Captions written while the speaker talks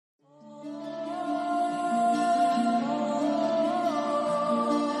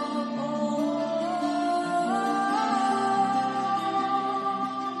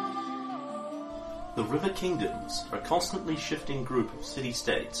River Kingdoms are a constantly shifting group of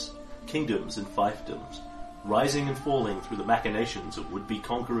city-states, kingdoms and fiefdoms, rising and falling through the machinations of would-be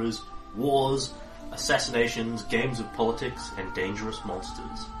conquerors, wars, assassinations, games of politics, and dangerous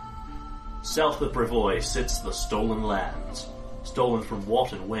monsters. South of Brevoy sits the Stolen Lands. Stolen from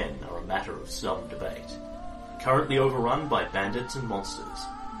what and when are a matter of some debate. Currently overrun by bandits and monsters.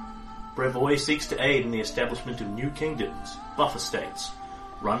 Brevoy seeks to aid in the establishment of new kingdoms, buffer states,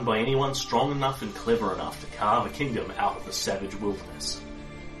 run by anyone strong enough and clever enough to carve a kingdom out of the savage wilderness.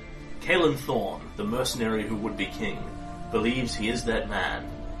 Caelan Thorne, the mercenary who would be king, believes he is that man.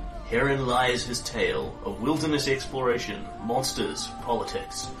 Herein lies his tale of wilderness exploration, monsters,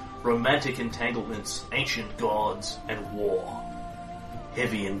 politics, romantic entanglements, ancient gods, and war.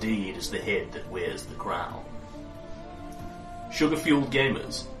 Heavy indeed is the head that wears the crown. Sugar-Fueled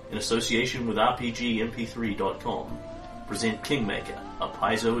Gamers, in association with RPGMP3.com, present Kingmaker, a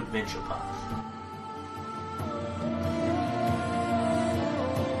Paizo adventure path.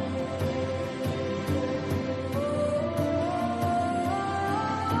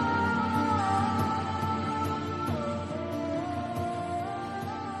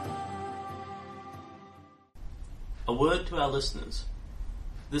 A word to our listeners.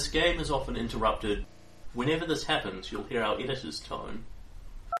 This game is often interrupted. Whenever this happens, you'll hear our editor's tone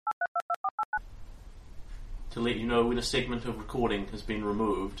to let you know when a segment of recording has been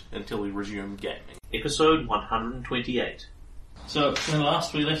removed until we resume gaming. Episode 128. So, when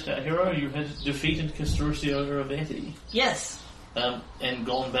last we left our hero, you had defeated Castruccio Raveti. Yes. And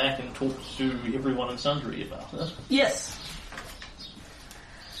gone back and talked to everyone in Sundry about it. Yes.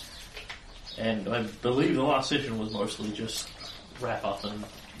 And I believe the last session was mostly just wrap up and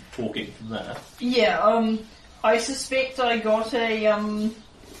talking from there. Yeah, I suspect I got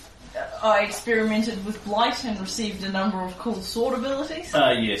I experimented with Blight and received a number of cool sword abilities.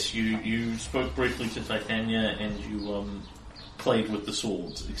 Yes, you spoke briefly to Titania and you played with the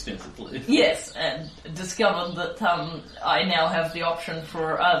swords extensively. Yes, and discovered that I now have the option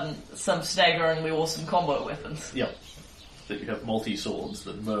for some staggeringly awesome combo weapons. Yep. That you have multi-swords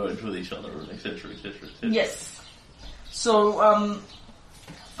that merge with each other, and etc., etc., etc. Yes. So,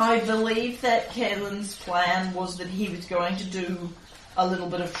 I believe that Caelan's plan was that he was going to do a little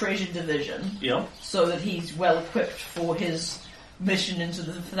bit of treasure division. Yeah. So that he's well equipped for his mission into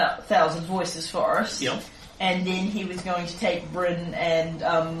the Thousand Voices Forest. Yeah. And then he was going to take Bryn and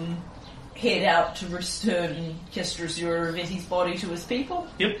head out to return Castruccio Raveti's body to his people.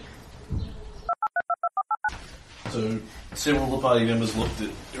 Yep. So, several of the party members looked at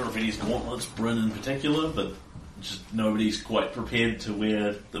Raveti's gauntlets, Bryn in particular, but just nobody's quite prepared to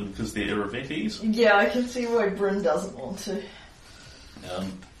wear them because they're Raveti's. Yeah, I can see why Bryn doesn't want to.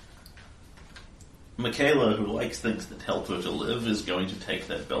 Michaela, who likes things that help her to live, is going to take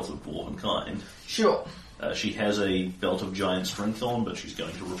that belt of Dwarven Kind. Sure. She has a belt of giant strength on, but she's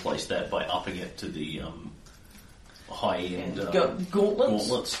going to replace that by upping it to the high-end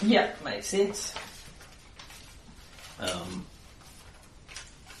gauntlets. Yeah, makes sense.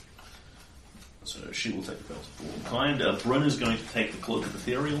 So she will take the belt of Dwarven Kind. Bryn is going to take the cloak of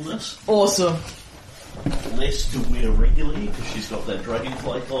etherealness. Awesome. Less to wear regularly because she's got that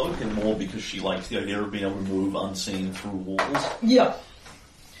dragonfly cloak, and more because she likes the idea of being able to move unseen through walls. Yeah.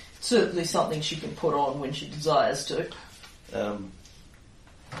 Certainly something she can put on when she desires to.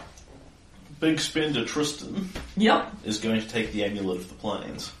 Big spender Tristan is going to take the Amulet of the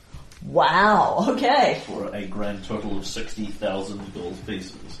Plains. Wow, okay. For a grand total of 60,000 gold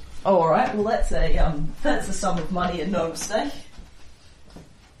pieces. Oh, alright, well that's a sum of money and no mistake.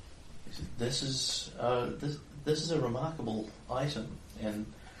 This is a remarkable item, and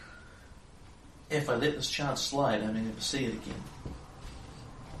if I let this chance slide, I may never see it again.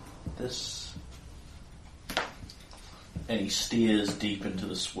 This... And he stares deep into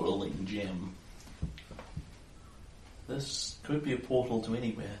the swirling gem. This could be a portal to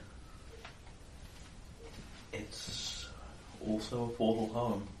anywhere. It's also a portal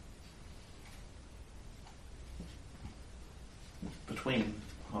home. Between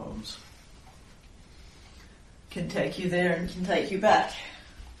homes. Can take you there and can take you back.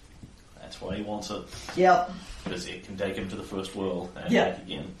 That's why he wants it. Yep. Because it can take him to the first world and Yep. back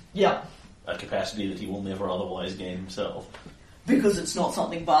again. Yep. A capacity that he will never otherwise gain himself. Because it's not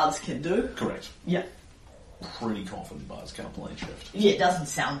something bards can do. Correct. Yep. Pretty confident bards can't plane shift. Yeah, it doesn't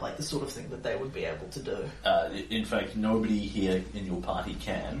sound like the sort of thing that they would be able to do. In fact, nobody here in your party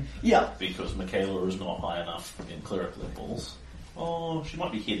can. Yeah. Because Michaela is not high enough in cleric levels. Oh, she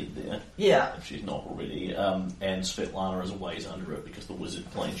might be headed there. Yeah. If she's not already. And Svetlana is a ways under it because the wizard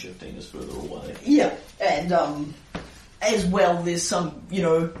plane shifting is further away. Yeah. And, as well, there's some,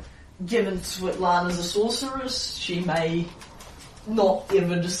 given Svetlana's a sorceress, she may not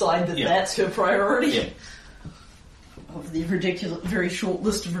ever decide that that's her priority. Yeah. Of the very short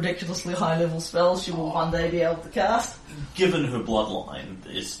list of ridiculously high-level spells she will one day be able to cast. Given her bloodline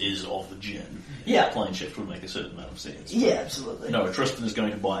is of the Jinn, plane shift would make a certain amount of sense. Yeah, absolutely. No, Tristan is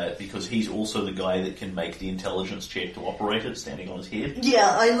going to buy it because he's also the guy that can make the intelligence check to operate it, standing on his head.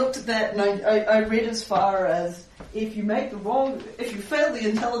 Yeah, I looked at that and I read as far as if you fail the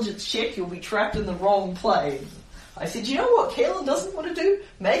intelligence check, you'll be trapped in the wrong plane. I said, you know what Kaelin doesn't want to do?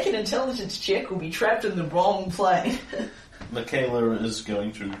 Make an intelligence check or be trapped in the wrong plane. Michaela is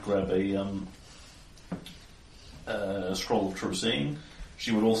going to grab a scroll of true seeing.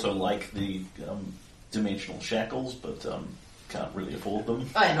 She would also like the dimensional shackles, but can't really afford them.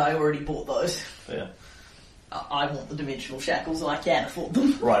 I know, I already bought those. Fair. I want the dimensional shackles and I can't afford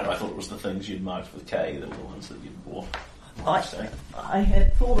them. Right, I thought it was the things you'd marked with K that were the ones that you'd bought. I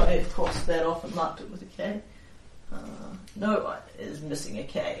had thought I had crossed that off and marked it with a K. No, it is missing a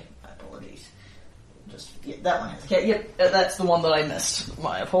K. My apologies. That one has a K. Yep, that's the one that I missed.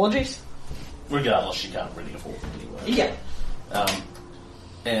 My apologies. Regardless, she can't really afford them anyway. Yeah.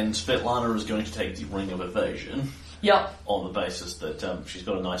 And Svetlana is going to take the Ring of Evasion. Yep. On the basis that she's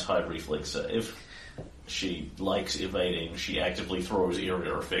got a nice high reflex save. She likes evading. She actively throws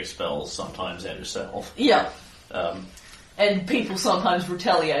area effect spells, sometimes at herself. Yep. And people sometimes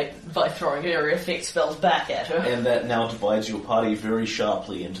retaliate by throwing area effect spells back at her. And that now divides your party very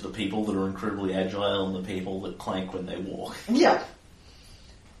sharply into the people that are incredibly agile and the people that clank when they walk. Yeah.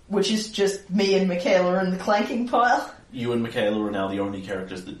 Which is just me and Michaela in the clanking pile. You and Michaela are now the only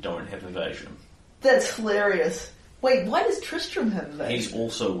characters that don't have evasion. That's hilarious. Wait, why does Tristram have evasion? He's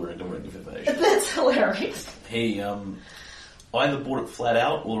also wearing a Ring of Evasion. That's hilarious. He, either bought it flat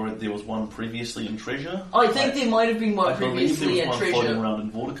out, or there was one previously in Treasure. I think there might have been one previously in Treasure. Treasure. Floating around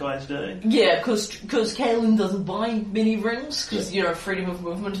in Mordecai's day. Yeah, because Kaelin doesn't buy many rings, because, freedom of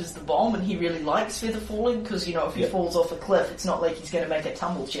movement is the bomb, and he really likes feather falling, because, if he falls off a cliff, it's not like he's going to make a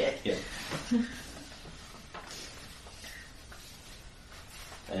tumble check. Yeah.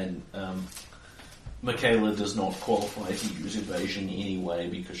 And, Michaela does not qualify to use evasion anyway,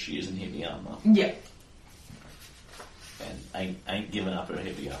 because she is in heavy armour. Yeah. And ain't giving up her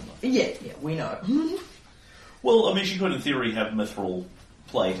heavy armour. Yeah, we know. Well, I mean, she could in theory have mithril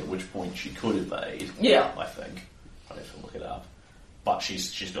plate, at which point she could evade. Yeah. I think. I'd have to look it up. But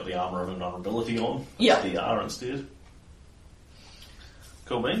she's got the armour of invulnerability on. Yeah. DR instead.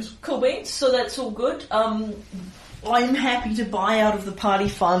 Cool beans? Cool beans, so that's all good. I'm happy to buy out of the party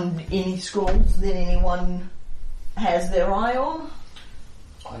fund any scrolls that anyone has their eye on.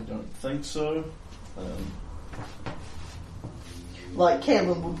 I don't think so. Like,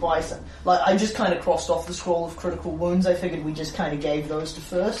 Kaelin would buy some. Like, I just kind of crossed off the scroll of critical wounds. I figured we just kind of gave those to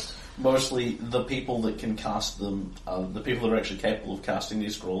first. Mostly the people that can cast them, the people that are actually capable of casting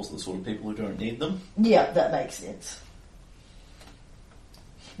these scrolls, are the sort of people who don't need them. Yeah, that makes sense.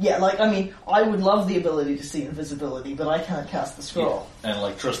 Yeah, I would love the ability to see invisibility, but I can't cast the scroll. Yeah.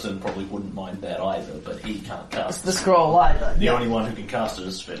 And, Tristan probably wouldn't mind that either, but he can't cast the scroll either. The only one who can cast it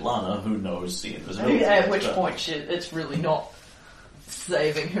is Svetlana, who knows see invisibility. At which point, it's really not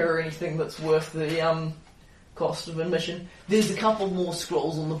saving her anything that's worth the cost of admission. There's a couple more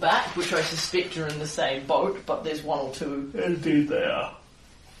scrolls on the back, which I suspect are in the same boat, but there's one or two. Indeed they are.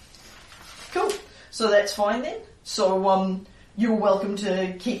 Cool. So that's fine then. So, you're welcome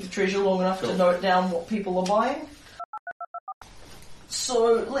to keep the treasure long enough to note down what people are buying.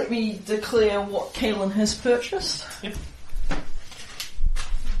 So, let me declare what Kaelin has purchased. Yep.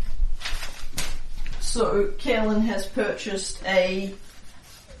 So, Kaelin has purchased a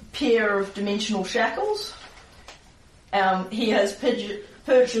pair of dimensional shackles. He has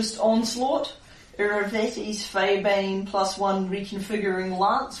purchased Onslaught, Iravetes Feybane +1 reconfiguring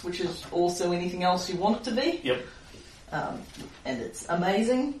lance, which is also anything else you want it to be. Yep. And it's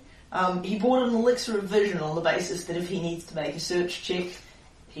amazing. He bought an elixir of vision on the basis that if he needs to make a search check,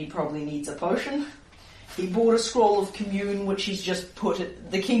 he probably needs a potion. He bought a scroll of commune, which he's just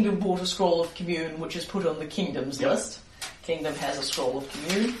the kingdom bought a scroll of commune, which is put on the kingdom's list. Kingdom has a scroll of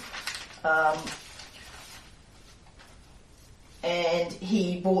commune. And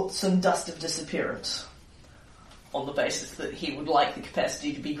he bought some dust of disappearance on the basis that he would like the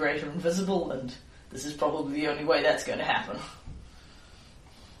capacity to be greater invisible, and this is probably the only way that's going to happen.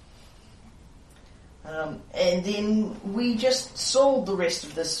 And then we just sold the rest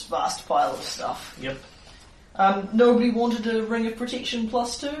of this vast pile of stuff. Yep. Nobody wanted a ring of protection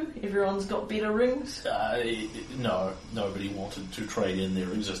 +2. Everyone's got better rings. No, nobody wanted to trade in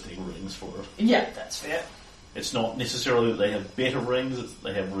their existing rings for it. Yeah, that's fair. It's not necessarily that they have better rings, it's that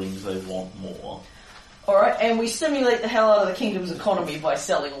they have rings they want more. Alright, and we stimulate the hell out of the kingdom's economy by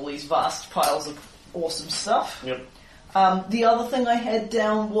selling all these vast piles of awesome stuff. Yep. The other thing I had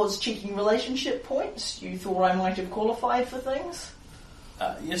down was checking relationship points. You thought I might have qualified for things?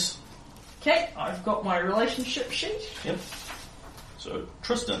 Yes. Okay, I've got my relationship sheet. Yep. So,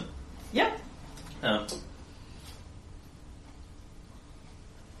 Tristan. Yep.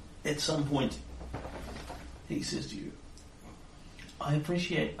 At some point, he says to you, I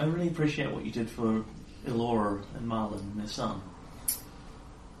really appreciate what you did for Elora and Marlon and their son.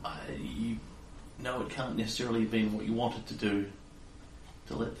 You know it can't necessarily have been what you wanted to do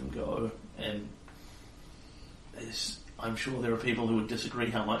to let them go, and I'm sure there are people who would disagree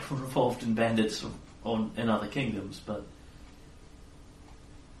how much we're involved in bandits in other kingdoms, but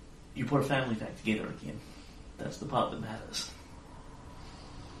you put a family back together again. That's the part that matters.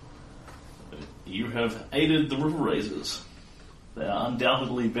 You have aided the River Raisers. They are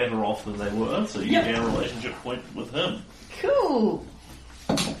undoubtedly better off than they were, so you get a relationship point with him. Cool.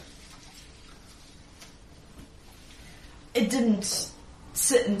 It didn't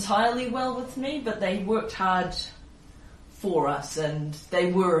sit entirely well with me, but they worked hard for us, and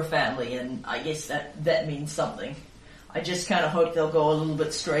they were a family, and I guess that means something. I just kind of hope they'll go a little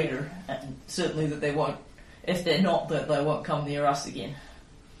bit straighter, and certainly that they won't, if they're not, that they won't come near us again.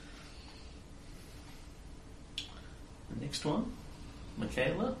 The next one,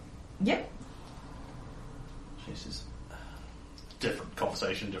 Michaela. Yep. She says, different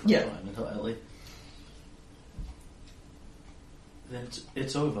conversation, different time entirely. Then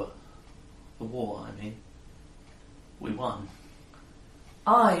it's over. The war, I mean. We won.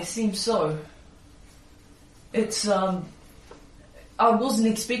 It seems so. It's, I wasn't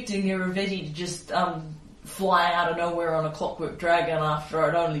expecting Iravetti to just, fly out of nowhere on a clockwork dragon after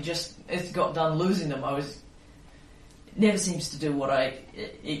I'd only just got done losing them. It never seems to do what I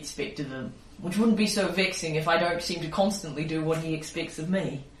expect of him, which wouldn't be so vexing if I don't seem to constantly do what he expects of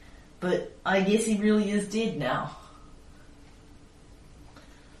me. But I guess he really is dead now.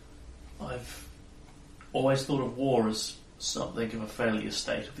 I've always thought of war as something of a failure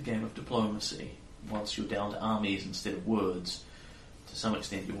state of the game of diplomacy. Once you're down to armies instead of words, to some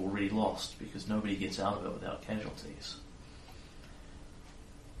extent you've already lost, because nobody gets out of it without casualties.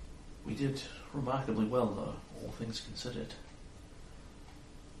 We did remarkably well, though, all things considered.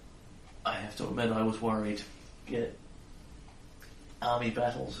 I have to admit I was worried. Army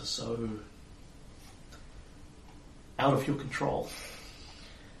battles are so out of your control.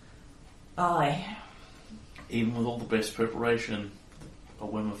 Aye. Even with all the best preparation, a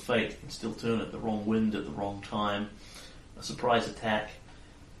whim of fate can still turn it, the wrong wind at the wrong time. A surprise attack.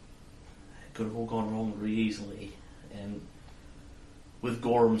 It could have all gone wrong very easily, and with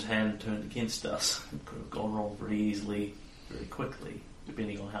Gorham's hand turned against us, it could have gone wrong very easily, very quickly,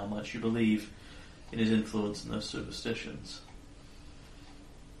 depending on how much you believe in his influence and those superstitions.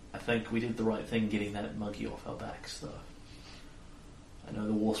 I think we did the right thing getting that monkey off our backs, though. I know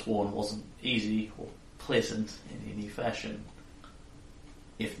the Warsworn wasn't easy or pleasant in any fashion.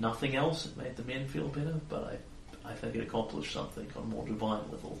 If nothing else, it made the men feel better, but I think it accomplished something on a more divine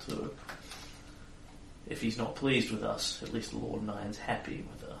level too. If he's not pleased with us, at least the Lord Nine's happy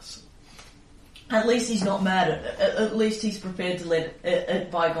with us. At least he's not mad at it. At least he's prepared to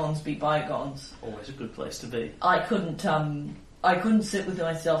let bygones be bygones. Always a good place to be. I couldn't sit with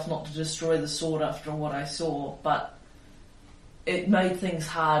myself not to destroy the sword after what I saw, but it made things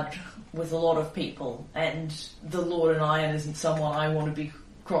hard with a lot of people, and the Lord and Iron isn't someone I want to be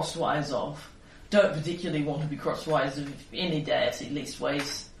crosswise of. Don't particularly want to be crosswise of any deity,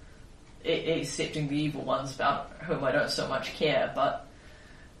 leastways, excepting the evil ones about whom I don't so much care, but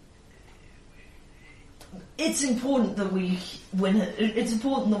it's important that we win. It's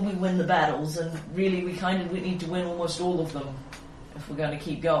important that we win the battles, and really we need to win almost all of them if we're going to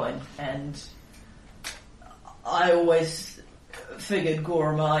keep going. And I always figured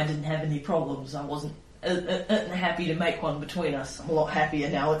Gorham and I didn't have any problems. I wasn't happy to make one between us. I'm a lot happier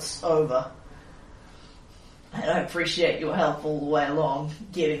now it's over. And I appreciate your help all the way along,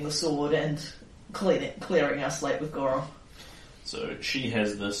 getting the sword and clearing our slate with Gorham. So she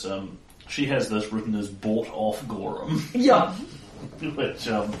has this written as bought off Gorham. Yeah. Which,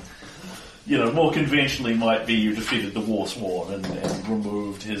 more conventionally might be you defeated the Warsworn and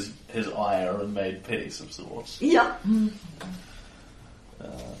removed his ire and made peace of sorts. Yeah.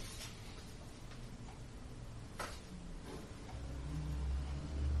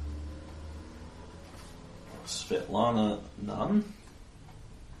 Svetlana Nunn.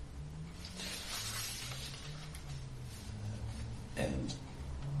 And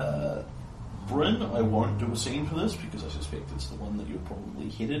Bryn, I won't do a scene for this because I suspect it's the one that you're probably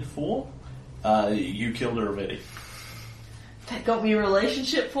headed for. You killed Iravetti. That got me a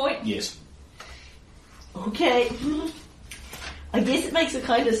relationship point? Yes. Okay. I guess it makes a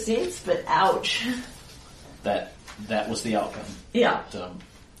kind of sense, but ouch. That was the outcome. Yeah. But,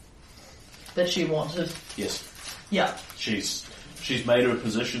 that she wanted. yes. Yeah. She's made her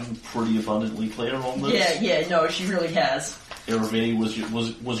position pretty abundantly clear on this. Yeah, no, she really has. Iravetti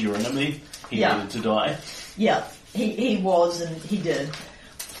was your enemy. He needed to die. Yeah, he was, and he did.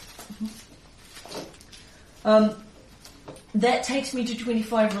 That takes me to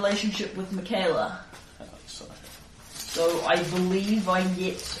 25 relationship with Michaela. So I believe I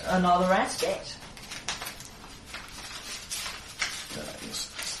get another aspect.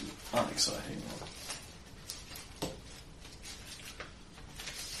 Yes, it's the unexciting one.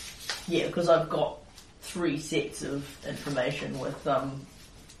 Yeah, because I've got 3 sets of information with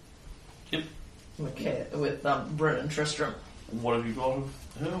Yep. with Bryn and Tristram. What have you got of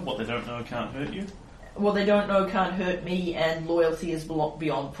her? What they don't know can't hurt you? What they don't know can't hurt me, and loyalty is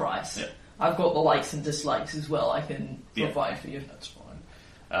beyond price. Yep. I've got the likes and dislikes as well I can provide for you. That's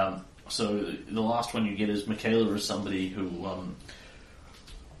fine. So the last one you get is Michaela is somebody who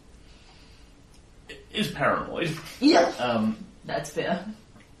is paranoid. Yeah. That's fair.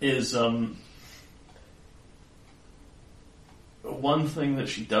 Is one thing that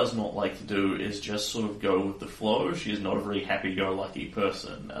she does not like to do is just sort of go with the flow. She is not a very happy-go-lucky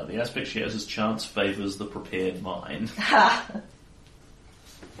person. The aspect she has is chance favours the prepared mind.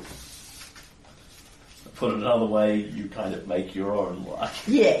 Put it another way, you kind of make your own luck.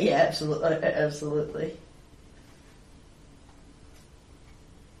 Yeah, absolutely.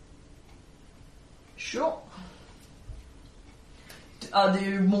 Sure. Are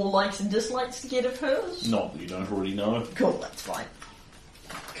there more likes and dislikes to get of hers? Not that you don't already know. Cool, that's fine.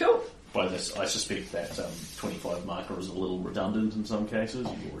 Cool. By this, I suspect that 25 marker is a little redundant in some cases.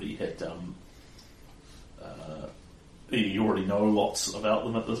 You already hit. You already know lots about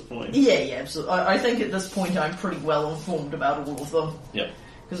them at this point. Yeah, absolutely. I think at this point I'm pretty well informed about all of them. Yeah.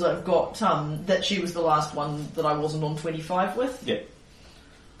 Because I've got that she was the last one that I wasn't on 25 with. Yeah.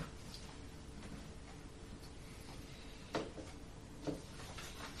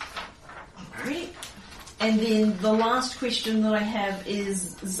 Alright. And then the last question that I have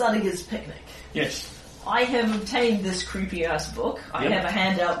is Zudiger's Picnic. Yes. I have obtained this creepy-ass book. I have a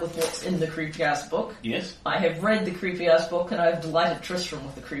handout with what's in the creepy-ass book. Yes. I have read the creepy-ass book, and I've delighted Tristram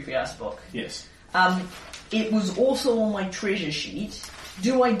with the creepy-ass book. Yes. It was also on my treasure sheet.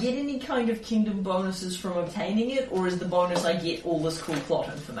 Do I get any kind of kingdom bonuses from obtaining it, or is the bonus I get all this cool plot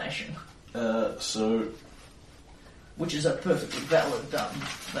information? Which is a perfectly valid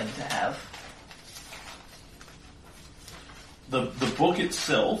thing to have. The book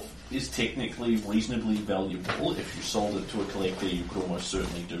itself is technically reasonably valuable. If you sold it to a collector, you could almost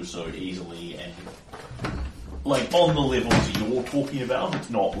certainly do so easily, and like on the levels you're talking about, it's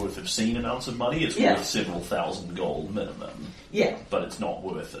not worth obscene amounts of money. It's worth several thousand gold minimum. Yeah. But it's not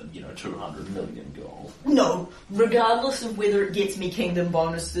worth 200 million gold. No, regardless of whether it gets me kingdom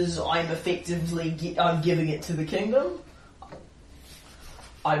bonuses, I'm effectively I'm giving it to the kingdom.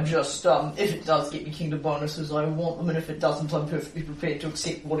 I'm just, if it does get me kingdom bonuses, I want them, and if it doesn't, I'm perfectly prepared to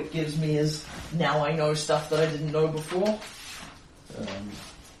accept what it gives me as now I know stuff that I didn't know before.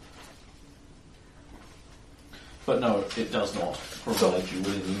 But no, it does not provide you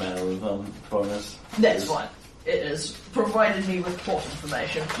with any manner of bonus. That's fine. It has provided me with plot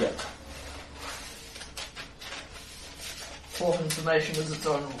information. Yeah. Plot information is its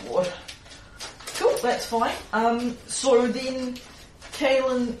own reward. Cool, that's fine. So then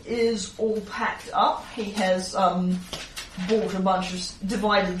Kalen is all packed up. He has bought a bunch of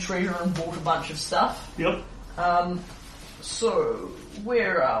divided treasure and bought a bunch of stuff. Yep. So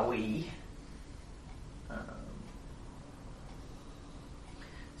where are we?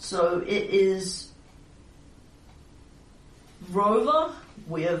 So it is Rover.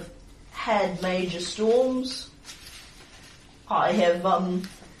 We have had major storms. I have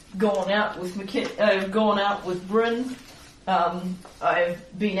gone out with Bryn.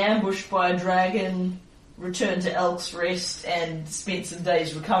 I've been ambushed by a dragon, returned to Elk's Rest, and spent some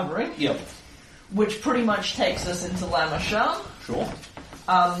days recovering. Yep. Which pretty much takes us into La Marchand. Sure.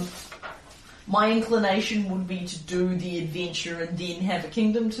 My inclination would be to do the adventure and then have a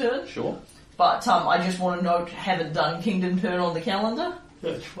kingdom turn. Sure. But I just want to note, haven't done kingdom turn on the calendar.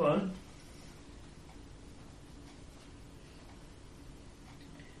 That's fine.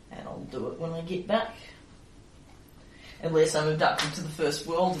 And I'll do it when I get back. Unless I'm abducted to the first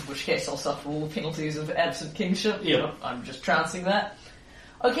world, in which case I'll suffer all the penalties of absent kingship. Yeah. I'm just trouncing that.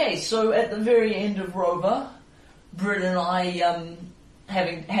 Okay, so at the very end of Rover, Britt and I,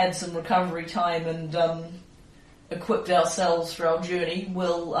 having had some recovery time and equipped ourselves for our journey,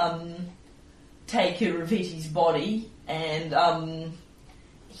 will take Iraviti's body and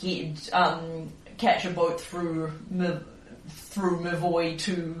head catch a boat through Mavoy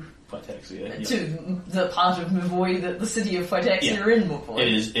to Phytaxia, to the part of Mavoy that the city of Phytaxia are in Mavoy.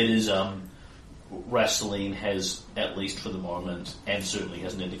 It is. Rasteline has, at least for the moment, and certainly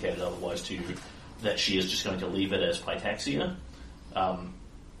hasn't indicated otherwise to you, that she is just going to leave it as Phytaxia.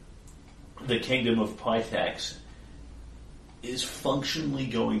 The kingdom of Pytax is functionally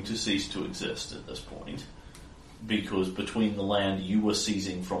going to cease to exist at this point, because between the land you were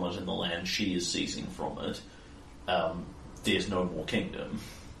seizing from it and the land she is seizing from it, there's no more kingdom.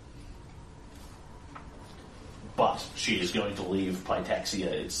 But she is going to leave Phytaxia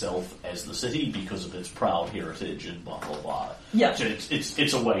itself as the city because of its proud heritage and blah blah blah. Yeah. So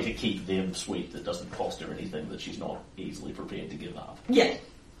it's a way to keep them sweet that doesn't cost her anything that she's not easily prepared to give up. Yeah.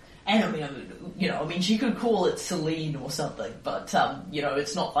 And I mean, she could call it Celine or something, but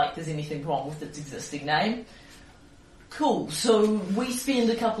it's not like there's anything wrong with its existing name. Cool. So we spend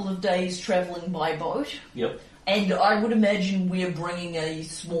a couple of days travelling by boat. Yep. And I would imagine we're bringing a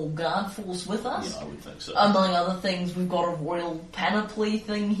small guard force with us. Yeah, I would think so. Among other things, we've got a royal panoply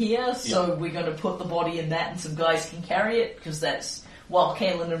thing here, so we're going to put the body in that and some guys can carry it, because that's, while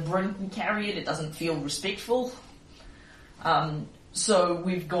Kaelin and Bryn can carry it, it doesn't feel respectful. So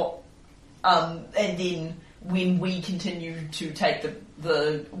we've got, and then when we continue to take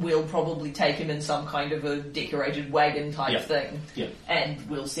we'll probably take him in some kind of a decorated wagon type thing, and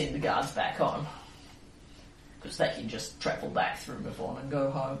we'll send the guards back home. Because they can just travel back through Mavon and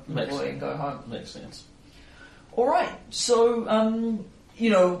go home. Makes sense. Alright, so,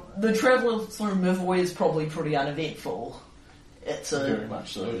 the travel through Mavoy is probably pretty uneventful. It's very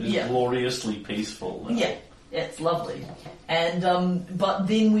much so. It is gloriously peaceful. Yeah, it's lovely. And, but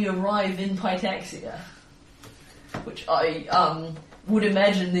then we arrive in Phytaxia, which I, would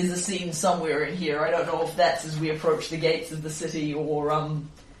imagine there's a scene somewhere in here. I don't know if that's as we approach the gates of the city or,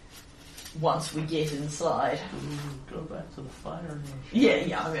 once we get inside. Go back to the fire nation.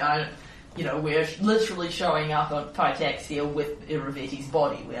 Yeah, I mean, we're literally showing up at Phytaxia with Iraviti's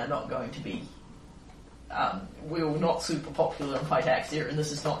body. We are not going to be, we're not super popular in Phytaxia, and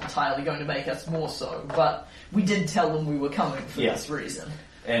this is not entirely going to make us more so, but we did tell them we were coming for this reason.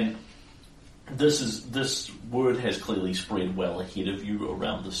 And this word has clearly spread well ahead of you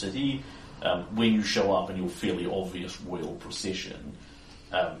around the city. When you show up in your fairly obvious royal procession,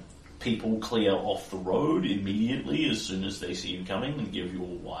 people clear off the road immediately as soon as they see you coming and give you a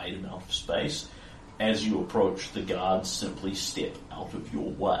wide amount of space. As you approach, the guards simply step out of your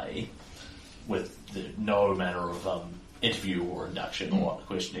way with no manner of interview or induction or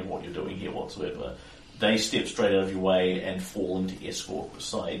questioning what you're doing here whatsoever. They step straight out of your way and fall into escort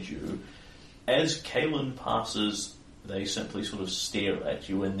beside you. As Kaelin passes, they simply sort of stare at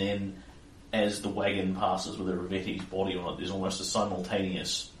you, and then as the wagon passes with Iraviti's body on it, there's almost a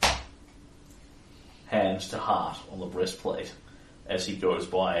simultaneous hand to heart on the breastplate as he goes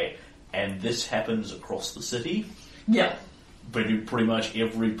by, and this happens across the city. Yeah. But pretty much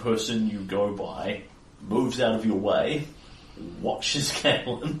every person you go by moves out of your way, watches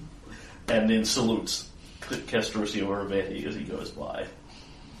Kaelin, and then salutes Castruccio Iraviti as he goes by.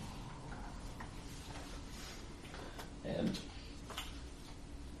 And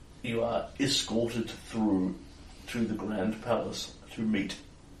you are escorted through to the Grand Palace to meet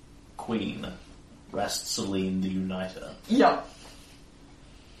Queen Rasteline the Uniter. Yeah.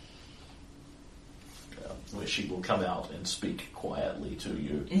 Where she will come out and speak quietly to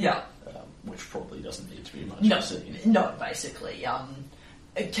you. Yeah. Which probably doesn't need to be much of a scene. No, basically.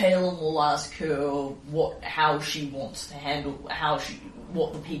 Kaelin will ask her how she wants to handle,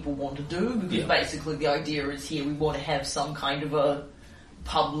 what the people want to do, because basically the idea is here we want to have some kind of a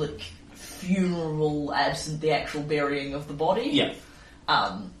public funeral absent the actual burying of the body.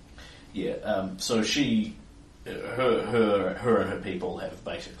 Yeah. So she, her and her people have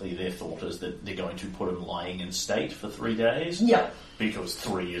basically, their thought is that they're going to put him lying in state for 3 days. Yeah. Because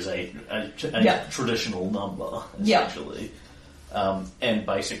 3 is a traditional number, essentially. And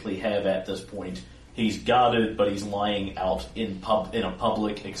basically have at this point, he's guarded, but he's lying out in a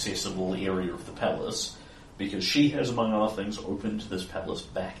public, accessible area of the palace, because she has, among other things, opened this palace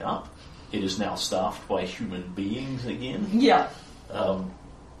back up. It is now staffed by human beings again. Yeah.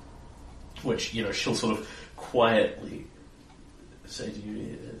 Which, she'll sort of quietly say to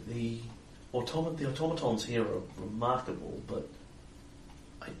you, the automatons here are remarkable, but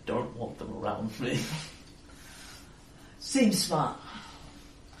I don't want them around me. Seems smart.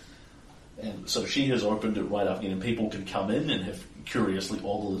 And so she has opened it right up again, and people can come in and have curiously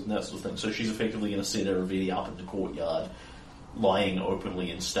ogled and that sort of thing. So she's effectively going to set Araveti up in the courtyard, lying openly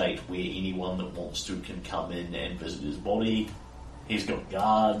in state, where anyone that wants to can come in and visit his body. He's got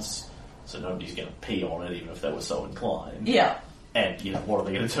guards, so nobody's going to pee on it, even if they were so inclined. Yeah. And, what are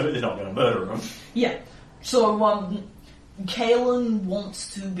they going to do? They're not going to murder him. Yeah. So, Kalen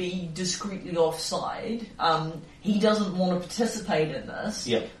wants to be discreetly offside. He doesn't want to participate in this,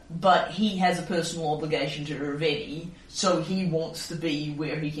 Yep. but he has a personal obligation to Ravetti, so he wants to be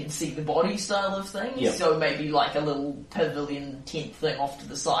where he can see the body style of things. Yep. So maybe like a little pavilion tent thing off to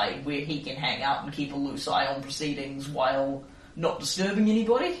the side where he can hang out and keep a loose eye on proceedings while not disturbing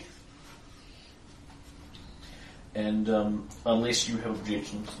anybody. And unless you have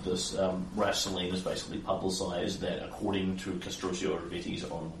objections to this, Rassilene has basically publicised that according to Castruccio Ravetti's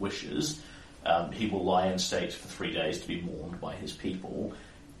own wishes, he will lie in state for 3 days to be mourned by his people,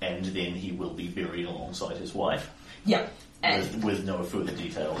 and then he will be buried alongside his wife. Yeah. And With no further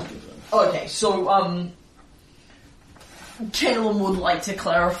details given. okay, so Kalen would like to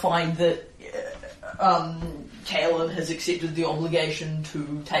clarify that Kalen has accepted the obligation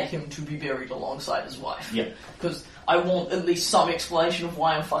to take him to be buried alongside his wife. Yeah. Because I want at least some explanation of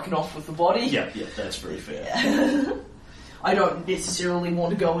why I'm fucking off with the body. Yeah, that's very fair. I don't necessarily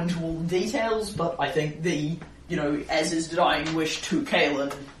want to go into all the details, but I think as his dying wish to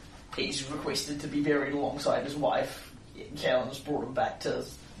Kalen, he's requested to be buried alongside his wife. Kalen has brought him back to,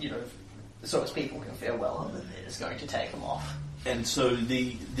 so his people can farewell him, and then is going to take him off. And so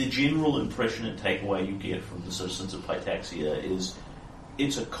the general impression and takeaway you get from the citizens of Pitaxia is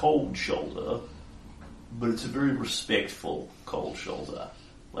it's a cold shoulder, but it's a very respectful cold shoulder.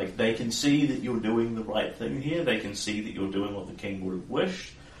 Like, they can see that you're doing the right thing here, they can see that you're doing what the king would have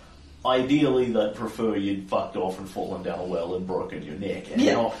wished. Ideally, they'd prefer you'd fucked off and fallen down a well and broken your neck and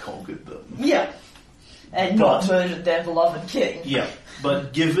not conquered them. Yeah. And not murdered their beloved king. Yeah,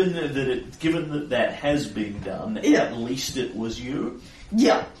 but given that has been done, at least it was you.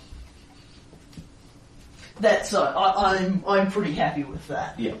 Yeah. That's I'm pretty happy with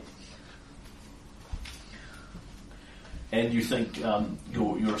that. Yeah. And you think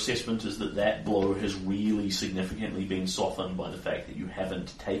your assessment is that blow has really significantly been softened by the fact that you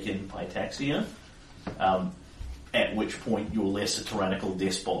haven't taken Pitaxia, at which point you're less a tyrannical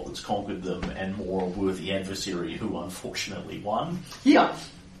despot that's conquered them and more a worthy adversary who unfortunately won. Yeah.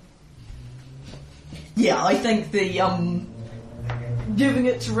 Yeah, I think the giving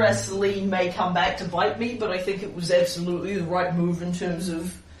it to Rassilene may come back to bite me, but I think it was absolutely the right move in terms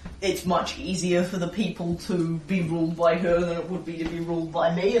of it's much easier for the people to be ruled by her than it would be to be ruled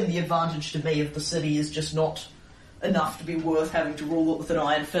by me, and the advantage to me of the city is just not enough to be worth having to rule it with an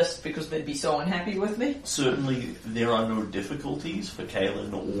iron fist because they'd be so unhappy with me. Certainly there are no difficulties for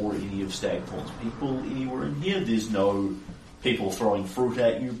Kalen or any of Stagthorn's people anywhere in here. There's no people throwing fruit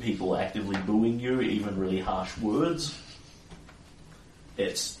at you, people actively booing you, even really harsh words.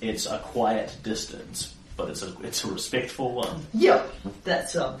 It's a quiet distance, but it's a respectful one. Yeah,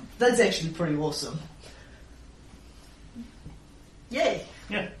 that's actually pretty awesome. Yay.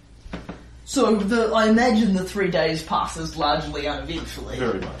 Yeah. So I imagine the 3 days passes largely uneventfully.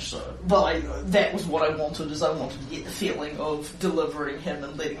 Very much so. But that was what I wanted, is I wanted to get the feeling of delivering him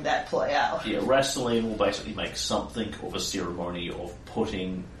and letting that play out. Yeah, Rassilene will basically make something of a ceremony of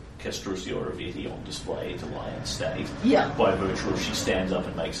putting Castruccio Ravetti on display to lie in state. Yeah. By virtue of she stands up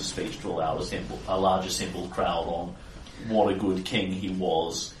and makes a speech to a large assembled crowd on what a good king he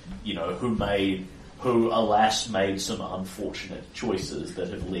was, who alas made some unfortunate choices that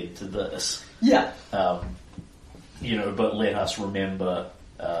have led to this. Yeah. But let us remember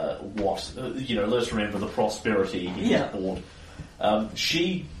let's remember the prosperity he has brought.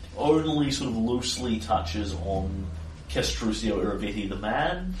 She only sort of loosely touches on Castruccio Ravetti the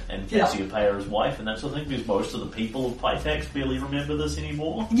man and Cassiopeia his wife and that sort of thing, because most of the people of Pitax barely remember this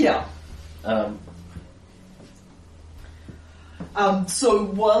anymore. Yeah. So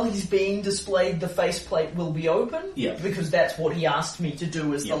while he's being displayed, the faceplate will be open. Yeah. Because that's what he asked me to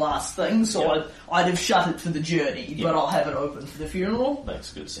do as the last thing. So I'd have shut it for the journey, but I'll have it open for the funeral.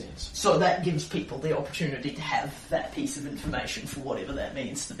 Makes good sense. So that gives people the opportunity to have that piece of information for whatever that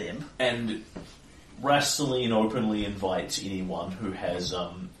means to them. And Rassilene openly invites anyone who has,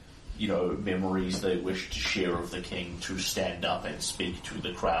 memories they wish to share of the king to stand up and speak to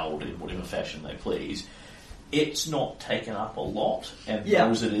the crowd in whatever fashion they please. It's not taken up a lot, and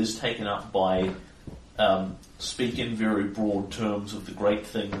those it is taken up by speak in very broad terms of the great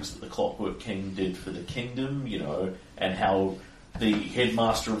things that the Clockwork King did for the kingdom, and how the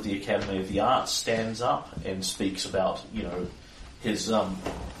headmaster of the Academy of the Arts stands up and speaks about, his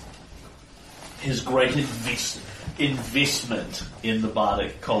his great investment in the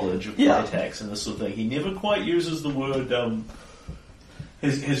Bardic College of Playtax and this sort of thing. He never quite uses the word,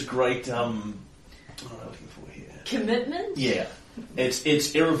 his great, what am I looking for here? Commitment? Yeah. It's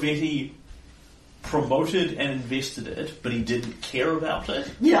Iravetti promoted and invested it, but he didn't care about it.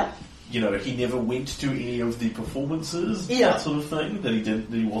 Yeah. You know, he never went to any of the performances, Yeah. that sort of thing, that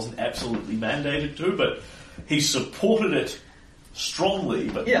he wasn't absolutely mandated to, but he supported it strongly,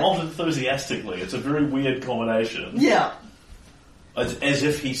 but not enthusiastically. It's a very weird combination. Yeah. As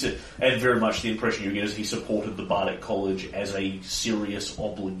if he said, and very much the impression you get is he supported the Bardic College as a serious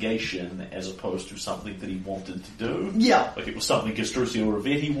obligation as opposed to something that he wanted to do. Yeah. Like it was something Castruccio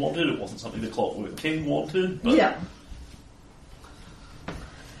Rivetti wanted, it wasn't something the Clockwork King wanted. But Yeah.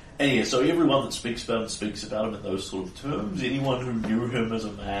 And yeah, so everyone that speaks about him in those sort of terms, anyone who knew him as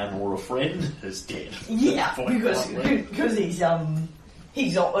a man or a friend is dead. Yeah, because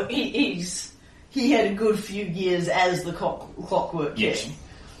he had a good few years as the Clockwork King. Yes.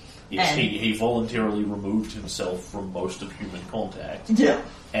 Yes, he voluntarily removed himself from most of human contact. Yeah.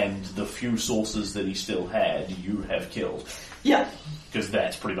 And the few sources that he still had, you have killed. Yeah. Because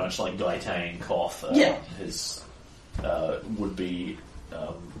that's pretty much like Gaetan Koth, his would-be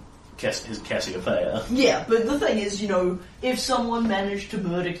his Cassiopeia. Yeah, but the thing is, you know, if someone managed to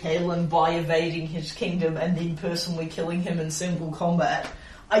murder Kaelin by evading his kingdom and then personally killing him in single combat,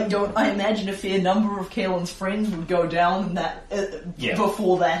 I imagine a fair number of Kaelin's friends would go down in that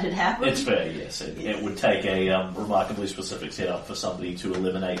before that had happened. It's fair, yes. It would take a remarkably specific setup for somebody to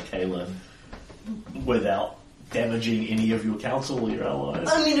eliminate Kaelin without damaging any of your council or your allies.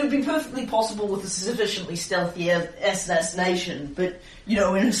 I mean, it would be perfectly possible with a sufficiently stealthy assassination, but, you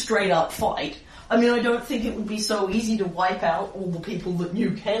know, in a straight-up fight. I mean, I don't think it would be so easy to wipe out all the people that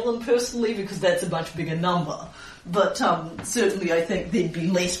knew Kaelin personally, because that's a much bigger number. But certainly I think there'd be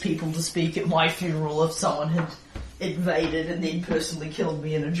less people to speak at my funeral if someone had invaded and then personally killed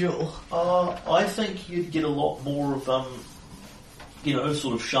me in a duel. I think you'd get a lot more of,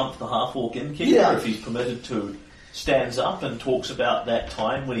 sort of Shump the half-orc innkeeper, if he's permitted to, stands up and talks about that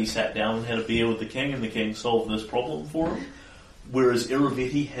time when he sat down and had a beer with the king and the king solved this problem for him. Whereas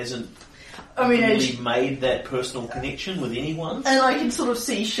Iravetti hasn't really made that personal connection with anyone. And I can sort of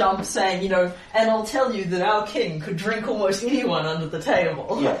see Shump saying, you know, and I'll tell you that our king could drink almost anyone under the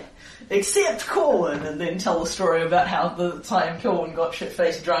table. Yeah. Except Corwin, and then tell a story about how the time Corwin got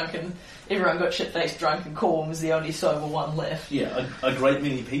shit-faced drunk and everyone got shit-faced drunk and Corwin was the only sober one left. Yeah, a great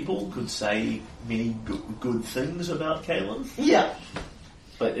many people could say many good things about Kaelin. Yeah.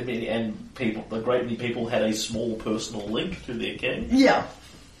 But, I mean, a great many people had a small personal link to their king. Yeah.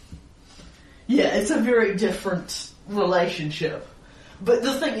 Yeah, it's a very different relationship. But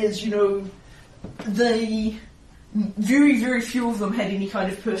the thing is, you know, very, very few of them had any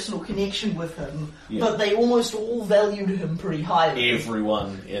kind of personal connection with him, but they almost all valued him pretty highly.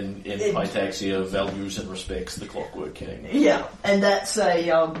 Everyone in Pitaxia values and respects the Clockwork King. Yeah, and that's a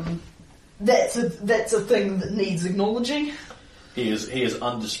thing that needs acknowledging. He is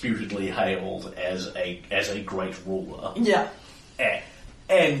undisputedly hailed as a great ruler. Yeah.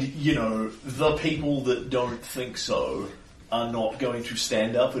 And, you know, the people that don't think so are not going to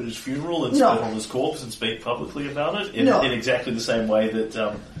stand up at his funeral and spit on his corpse and speak publicly about it in exactly the same way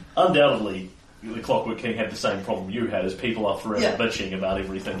that, undoubtedly, the Clockwork King had the same problem you had, as people are forever bitching about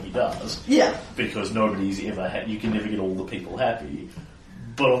everything he does. Yeah. Because nobody's ever you can never get all the people happy.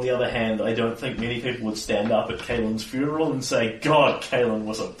 But on the other hand, I don't think many people would stand up at Kaelin's funeral and say, God, Kaelin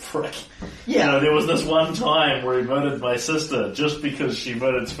was a prick. Yeah. You know, there was this one time where he murdered my sister just because she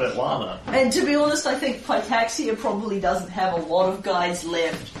murdered Svetlana. And to be honest, I think Pitaxia probably doesn't have a lot of guys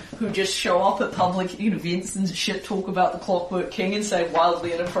left who just show up at public events and shit talk about the Clockwork King and say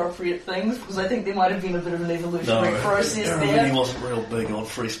wildly inappropriate things, because I think there might have been a bit of an evolutionary process there. He wasn't real big on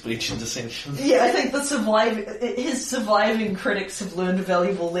free speech and dissension. Yeah, I think his surviving critics have learned a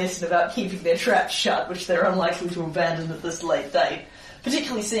valuable lesson about keeping their traps shut, which they're unlikely to abandon at this late date.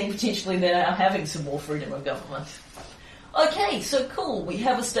 Particularly seeing potentially they're now having some more freedom of government. Okay, so cool. We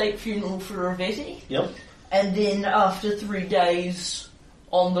have a state funeral for Iravetti. Yep. And then after 3 days,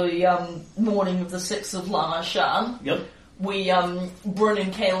 on the morning of the 6th of Lanashan, we, Bryn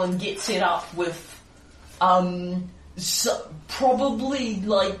and Kaelin get set up with probably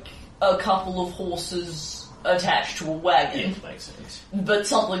like a couple of horses attached to a wagon. Yeah, makes sense. But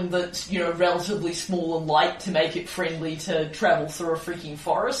something that's, you know, relatively small and light to make it friendly to travel through a freaking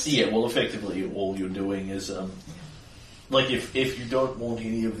forest. Yeah, well, effectively, all you're doing is Like, if you don't want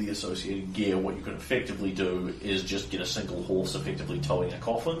any of the associated gear, what you can effectively do is just get a single horse effectively towing a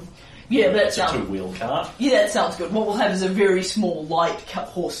coffin. Yeah, It's a two-wheel cart. Yeah, that sounds good. What we'll have is a very small, light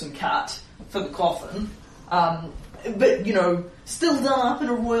horse and cart for the coffin. But, still done up in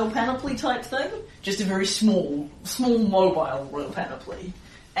a royal panoply type thing. Just a very small mobile royal panoply.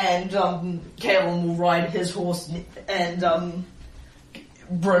 And Kalen will ride his horse and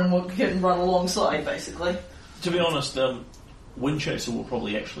Bryn can run alongside, basically. To be honest, Windchaser will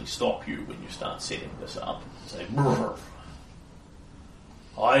probably actually stop you when you start setting this up and say, "Brr,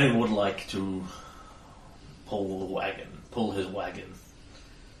 I would like to pull his wagon.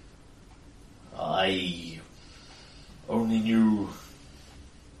 I only knew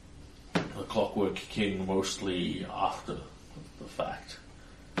the Clockwork King mostly after the fact,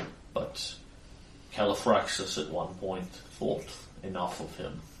 but Califraxus at one point thought enough of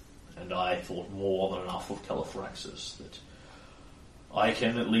him, and I thought more than enough of Califraxus that I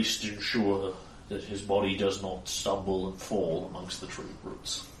can at least ensure that his body does not stumble and fall amongst the tree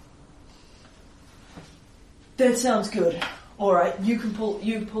roots." That sounds good. All right, you pull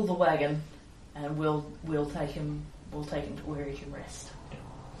the wagon, and we'll take him to where he can rest.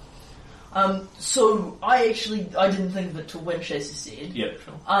 So I didn't think of it till Windchaser said. Yeah,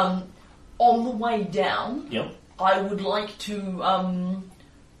 sure. On the way down, Yep. I would like to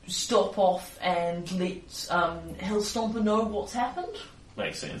stop off and let Hillstomper know what's happened.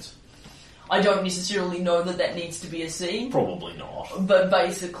 Makes sense. I don't necessarily know that needs to be a scene. Probably not. But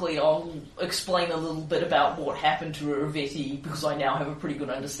basically, I'll explain a little bit about what happened to Ravetti, because I now have a pretty good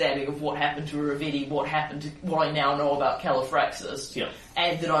understanding of what happened to Ravetti, what I now know about Califraxus, Yep.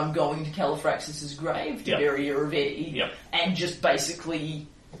 and that I'm going to Califraxus's grave to Yep. bury Ravetti, Yep. and just basically,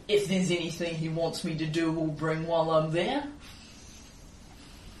 if there's anything he wants me to do or bring while I'm there.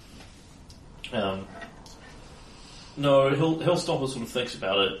 No, Hillstomper sort of thinks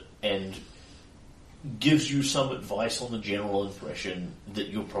about it and gives you some advice on the general impression that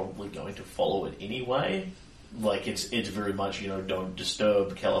you're probably going to follow it anyway. Like, it's very much, don't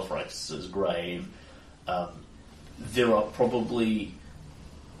disturb Califraxus's grave. There are probably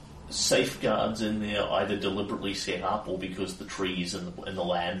safeguards in there, either deliberately set up or because the trees and the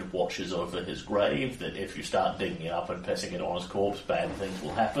land watches over his grave, that if you start digging it up and pissing it on his corpse, bad things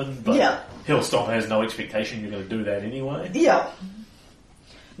will happen. But Yeah. Hillstomper has no expectation you're going to do that anyway. Yeah.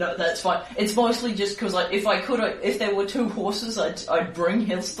 No, that's fine. It's mostly just because if there were two horses, I'd bring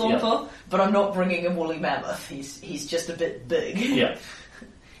Hillstomper, but I'm not bringing a woolly mammoth. He's just a bit big. Yeah.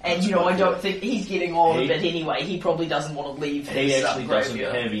 And, I don't think he's getting on a bit anyway. He probably doesn't want to leave his He actually doesn't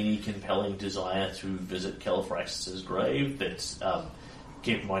graveyard. have any compelling desire to visit Califraxus's grave. That's,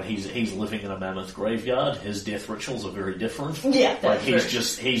 keep in mind, he's living in a mammoth graveyard. His death rituals are very different. Yeah, that's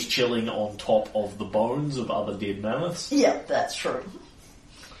true. He's chilling on top of the bones of other dead mammoths. Yeah, that's true.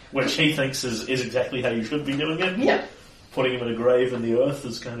 Which he thinks is exactly how you should be doing it. Yeah. Putting him in a grave in the earth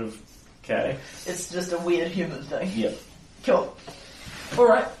is kind of okay. It's just a weird human thing. Yeah. Cool.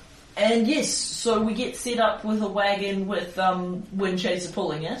 Alright. And yes, so we get set up with a wagon with Windchaser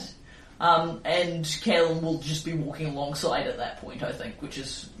pulling it. And Kalen will just be walking alongside at that point, I think, which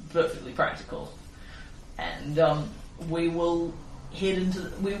is perfectly practical. And we will head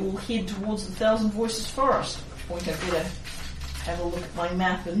towards the Thousand Voices Forest, at which point I better have a look at my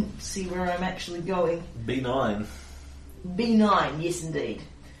map and see where I'm actually going. B9. B9, yes indeed.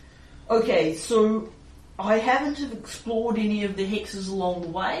 Okay, so I haven't explored any of the hexes along the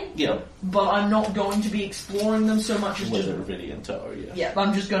way. Yeah. But I'm not going to be exploring them so much as With just... Ravetti in tow, yeah. Yeah,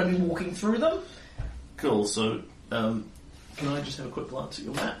 I'm just going to be walking through them. Cool, so, can I just have a quick glance at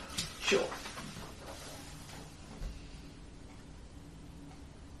your map? Sure.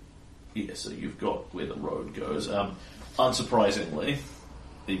 Yeah, so you've got where the road goes. Unsurprisingly,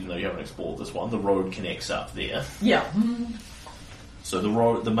 even though you haven't explored this one, the road connects up there. Yeah. So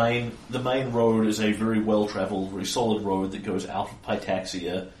the main road is a very well-travelled, very solid road that goes out of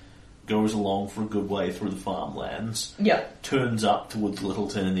Pytaxia, goes along for a good way through the farmlands, Yeah. turns up towards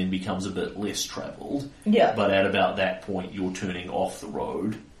Littleton and then becomes a bit less travelled. Yeah. But at about that point, you're turning off the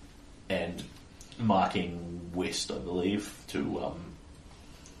road and marking west, I believe, to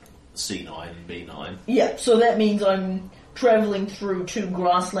C9 and B9. Yeah, so that means I'm travelling through two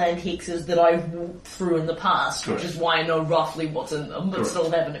grassland hexes that I've walked through in the past, Correct. which is why I know roughly what's in them, but Correct.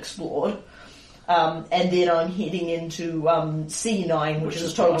 still haven't explored. And then I'm heading into C9, which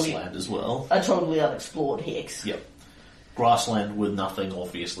is grassland as well. a totally unexplored hex. Yep. Grassland with nothing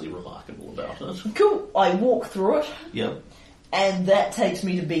obviously remarkable about it. Cool. I walk through it, Yep. and that takes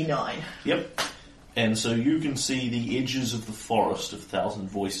me to B9. Yep. And so you can see the edges of the forest of Thousand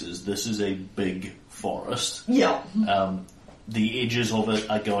Voices. This is a big forest. Yeah. The edges of it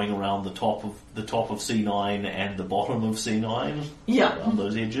are going around the top of C9 and the bottom of C9. Yeah. Around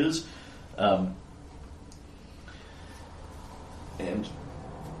those edges. And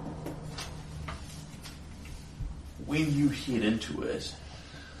when you head into it,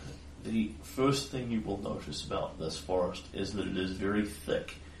 the first thing you will notice about this forest is that it is very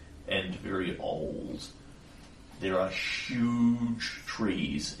thick and very old. There are huge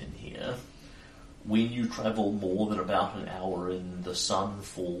trees in here. When you travel more than about an hour in, the sun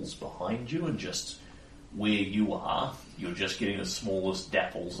falls behind you, and just where you are, you're just getting the smallest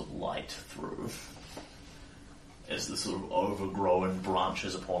dapples of light through as the sort of overgrown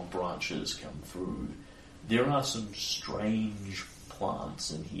branches upon branches come through. There are some strange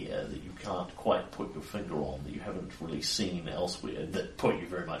plants in here that you can't quite put your finger on, that you haven't really seen elsewhere, that put you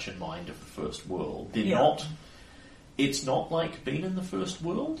very much in mind of the First World. They're not... It's not like being in the First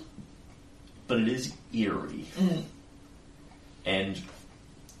World, but it is eerie. And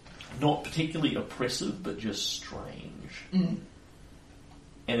not particularly oppressive, but just strange. And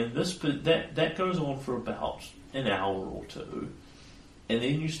in this... That goes on for about an hour or two, and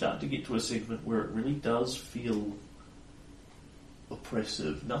then you start to get to a segment where it really does feel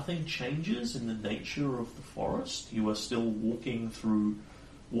oppressive. Nothing changes in the nature of the forest. You are still walking through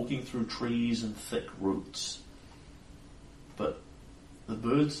trees and thick roots, but the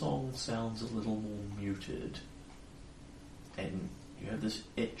birdsong sounds a little more muted, and you have this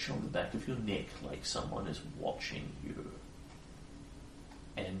itch on the back of your neck like someone is watching you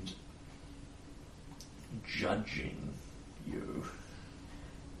and judging you,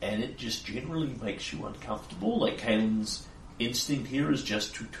 and it just generally makes you uncomfortable. Like, Caelin's instinct here is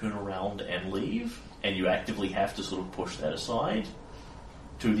just to turn around and leave, and you actively have to sort of push that aside,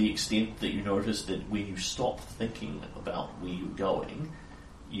 to the extent that you notice that when you stop thinking about where you're going,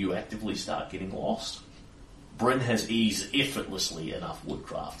 you actively start getting lost. Bryn has eased effortlessly enough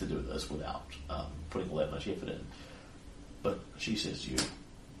woodcraft to do this without putting all that much effort in. But she says to you,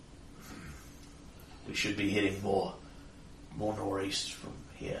 we should be heading more northeast from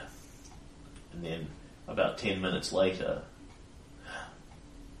here. And then about 10 minutes later,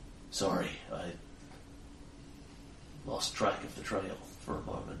 sorry, I lost track of the trail for a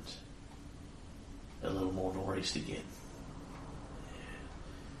moment. A little more northeast again.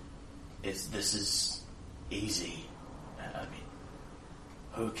 This is easy. I mean,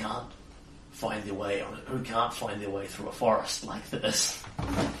 who can't find their way on it? Who can't find their way through a forest like this?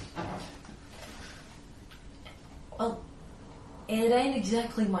 Well, it ain't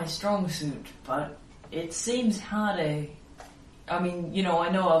exactly my strong suit, but it seems harder. I mean, you know, I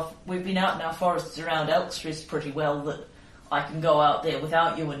know we've been out in our forests around Elkstress pretty well, that I can go out there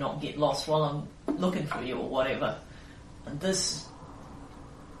without you and not get lost while I'm looking for you or whatever. And this,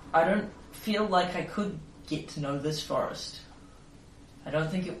 I don't feel like I could get to know this forest. I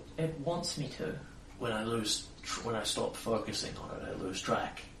don't think it wants me to. When I stop focusing on it, I lose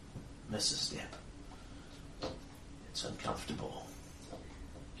track, miss a step. It's uncomfortable.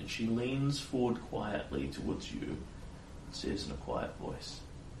 And she leans forward quietly towards you and says in a quiet voice,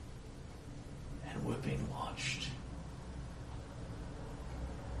 and we're being watched.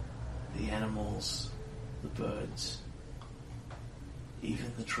 The animals, the birds,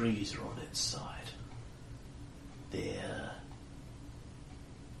 even the trees are on its side. They're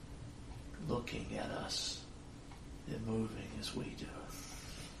looking at us. They're moving as we do.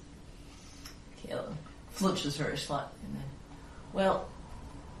 Caelin flinches very slightly and then, well,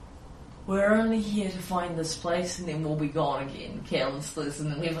 we're only here to find this place and then we'll be gone again, Caelin says in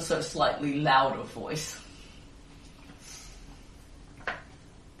an ever so slightly louder voice.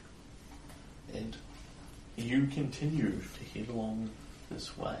 And you continue to head along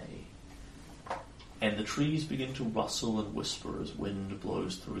this way, and the trees begin to rustle and whisper as wind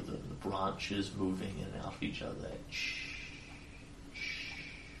blows through them, the branches moving in and out of each other.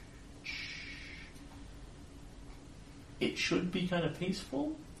 It should be kind of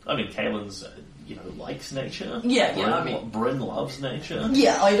peaceful. I mean, Caelin's, likes nature. Bryn loves nature.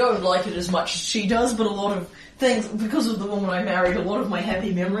 Yeah, I don't like it as much as she does, but a lot of things, because of the woman I married, a lot of my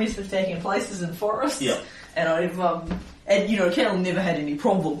happy memories have taken places in forests. Yeah. And Caelin never had any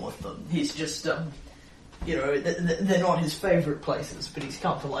problem with them. He's just, they're not his favourite places, but he's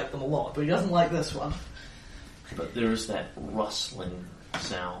come to like them a lot. But he doesn't like this one. But there is that rustling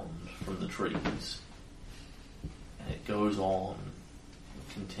sound from the trees. And it goes on,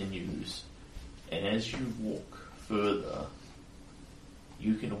 continues, and as you walk further,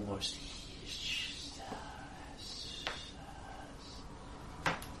 you can almost hear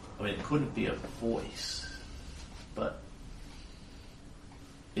I mean, it couldn't be a voice, but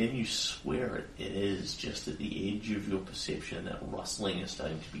then you swear it is just at the edge of your perception. That rustling is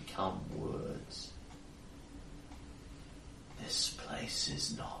starting to become words. This place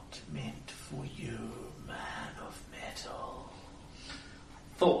is not meant for you, man of metal.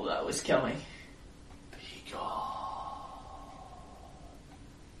 Thought that was coming. Be gone.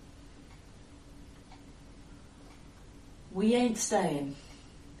 We ain't staying,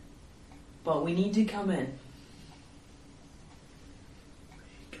 but we need to come in.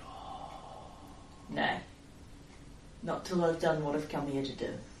 Be gone. No. Not till I've done what I've come here to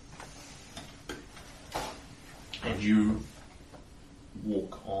do. And you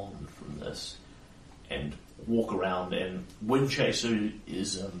walk on from this and walk around, and Windchaser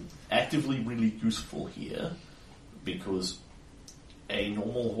is actively really useful here because a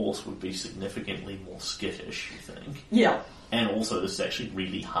normal horse would be significantly more skittish, you think. Yeah. And also this is actually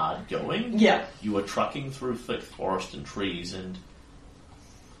really hard going. Yeah. You are trucking through thick forest and trees, and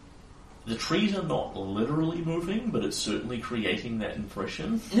the trees are not literally moving, but it's certainly creating that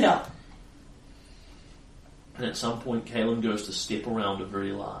impression. Yeah. And at some point, Kalen goes to step around a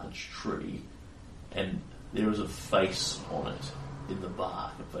very large tree, and there is a face on it in the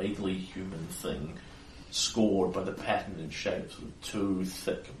bark, a vaguely human thing, scored by the pattern and shapes with two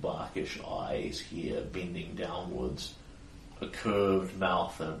thick, barkish eyes here bending downwards, a curved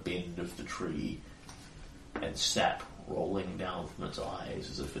mouth and a bend of the tree, and sap rolling down from its eyes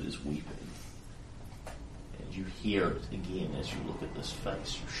as if it is weeping. And you hear it again as you look at this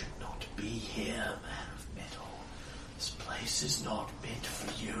face. You should not be here, man of metal. This place is not meant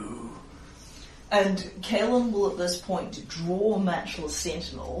for you. And Kalen will at this point draw Matchless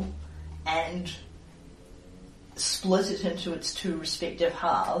Sentinel and split it into its two respective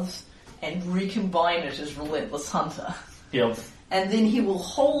halves and recombine it as Relentless Hunter. Yep. And then he will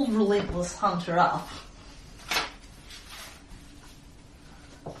hold Relentless Hunter up.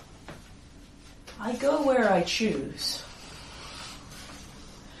 I go where I choose.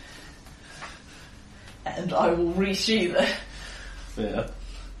 And I will resheath it. Yeah.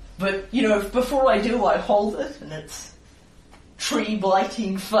 But, you know, before I do, I hold it, and it's tree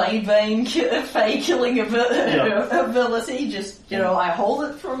blighting, fey killing ability. Just, you know, I hold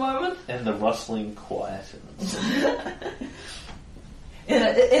it for a moment. And the rustling quietens.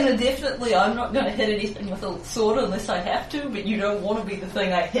 And definitely, I'm not going to hit anything with a sword unless I have to, but you don't want to be the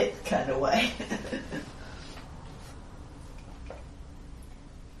thing I hit kind of way.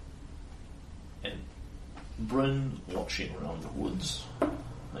 And Bryn, watching around the woods,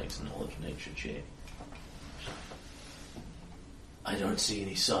 makes a knowledge nature check. I don't see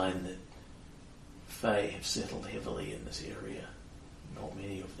any sign that Fae have settled heavily in this area. Not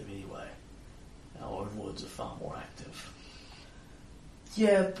many of them anyway. Our own woods are far more active.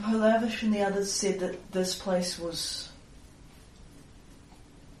 Yeah, Polavish and the others said that this place was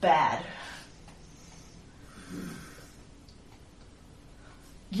bad.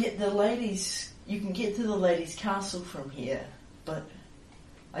 Get the ladies, you can get to the ladies' castle from here, but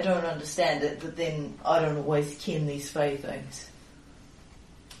I don't understand it, but then I don't always ken these Fae things.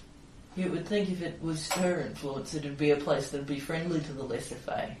 You would think if it was her influence, it'd be a place that'd be friendly to the lesser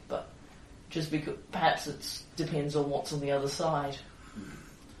Fae, but just because perhaps it depends on what's on the other side.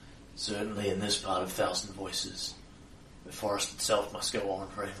 Certainly in this part of Thousand Voices, the forest itself must go on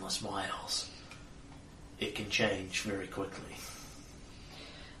for endless miles. It can change very quickly.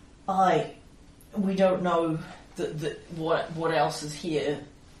 We don't know what else is here,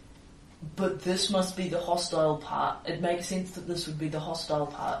 but this must be the hostile part. It makes sense that this would be the hostile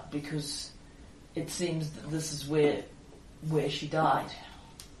part because it seems that this is where she died.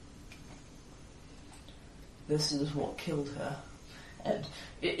 This is what killed her. And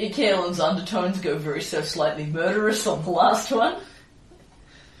Kaelin's undertones go very so slightly murderous on the last one.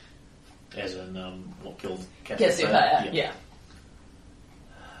 As in, what killed Cassiopeia? Yeah.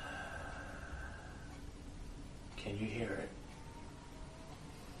 Can you hear it?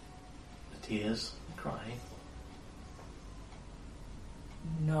 The tears, the crying.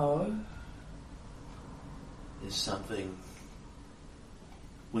 No. There's something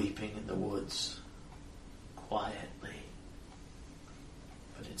weeping in the woods, quietly.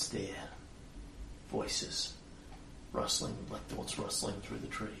 But it's there. Voices, rustling like what's rustling through the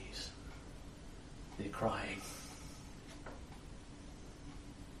trees. They're crying.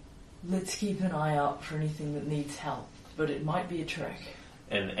 Let's keep an eye out for anything that needs help, but it might be a trick.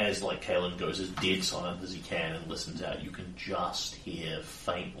 And as Kalen goes as dead silent as he can and listens out, you can just hear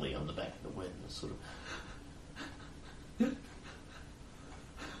faintly on the back of the wind this sort of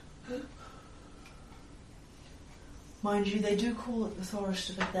Mind you, they do call it the Forest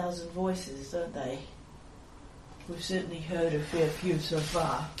of 1,000 Voices, don't they? We've certainly heard a fair few so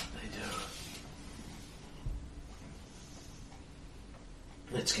far. They do.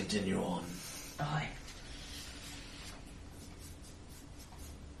 Let's continue on. Aye.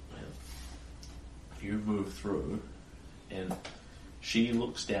 You move through, and she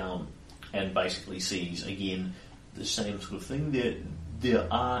looks down and basically sees, again, the same sort of thing. There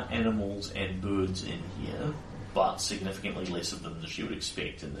are animals and birds in here, but significantly less of them than she would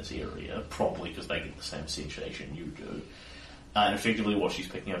expect in this area, probably because they get the same sensation you do. And effectively what she's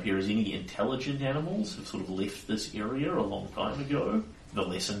picking up here is any intelligent animals have sort of left this area a long time ago. The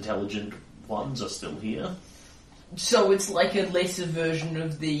less intelligent ones are still here. So it's like a lesser version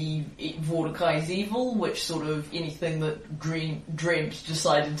of the Mordecai's Evil, which sort of anything that dreamt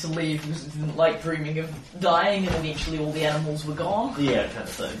decided to leave because it didn't like dreaming of dying, and eventually all the animals were gone. Yeah, kind of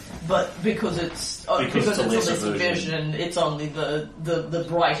thing. But because it's a lesser version, it's only the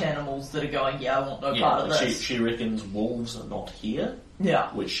bright animals that are going, yeah, I want no part of this. She reckons wolves are not here, yeah,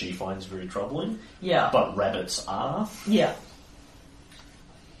 which she finds very troubling. Yeah. But rabbits are. Yeah.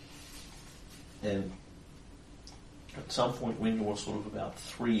 And at some point when you're sort of about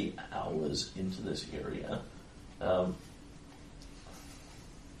 3 hours into this area,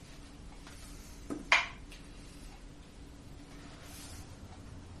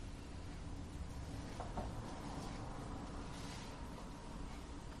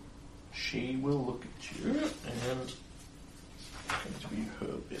 she will look at you, and it's going to be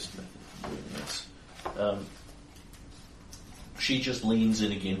her best method of doing this. She just leans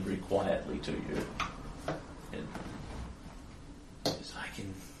in again very quietly to you. And says,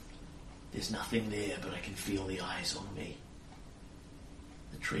 there's nothing there, but I can feel the eyes on me.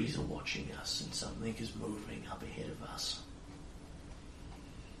 The trees are watching us, and something is moving up ahead of us.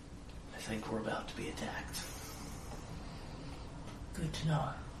 I think we're about to be attacked. Good to know.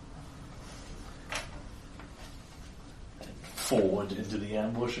 And forward into the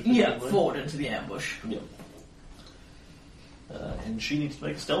ambush. Yeah, forward into the ambush. Yep. And she needs to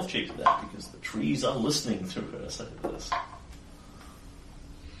make a stealth check for that, because the trees are listening to her say this.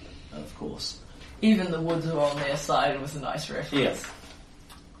 Of course. Even the woods are on their side with a nice reference.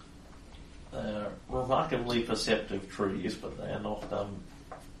 Yeah. Remarkably perceptive trees, but they are not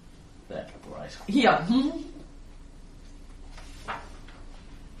that bright. Yeah.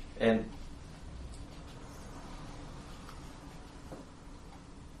 And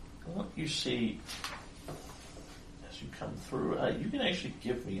what you see as you come through, you can actually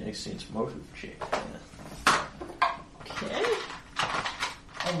give me a sense motive check. Okay.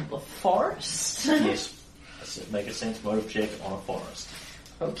 On the forest? Yes. Make a sense motive check on a forest.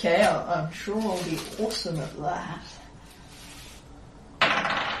 Okay, I'm sure I'll be awesome at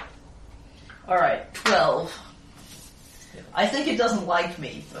that. Alright, 12. Yeah. I think it doesn't like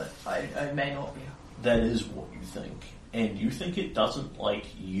me, but I may not be. That is what you think. And you think it doesn't like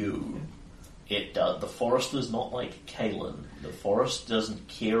you. It does. The forest is not like Kaelin. The forest doesn't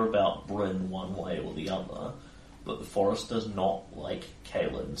care about Bryn one way or the other. But the forest does not like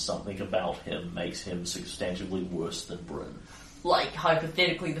Kaelin. Something about him makes him substantively worse than Bryn. Like,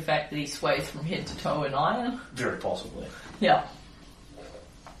 hypothetically, the fact that he sways from head to toe in iron? Very possibly. Yeah.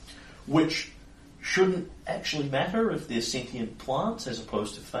 Which shouldn't actually matter if they're sentient plants as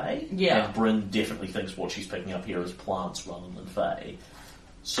opposed to Fae. Yeah. And Bryn definitely thinks what she's picking up here is plants rather than Fae.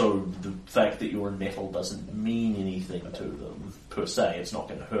 So the fact that you're in metal doesn't mean anything to them, per se. It's not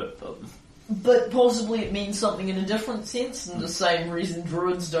going to hurt them. But possibly it means something in a different sense, and the same reason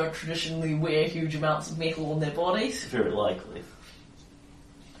druids don't traditionally wear huge amounts of metal on their bodies. Very likely.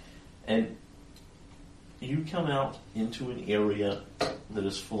 And you come out into an area that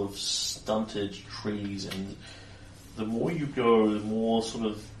is full of stunted trees, and the more you go, the more sort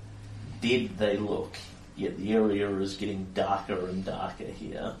of dead they look. Yet the area is getting darker and darker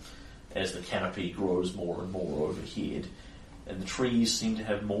here as the canopy grows more and more overhead. And the trees seem to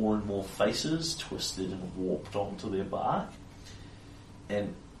have more and more faces twisted and warped onto their bark.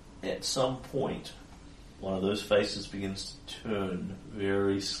 And at some point, one of those faces begins to turn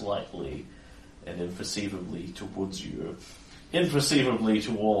very slightly and imperceivably towards you. Imperceivably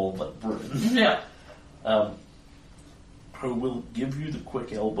to all but Bryn. Yeah. Who will give you the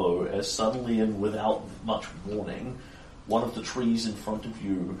quick elbow as suddenly and without much warning, one of the trees in front of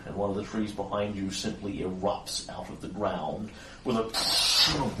you and one of the trees behind you simply erupts out of the ground with a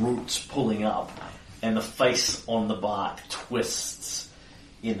roots pulling up, and the face on the bark twists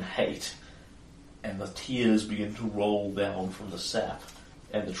in hate, and the tears begin to roll down from the sap,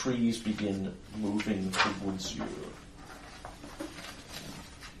 and the trees begin moving towards you.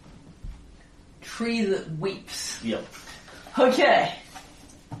 tree that weeps. Yep. Okay.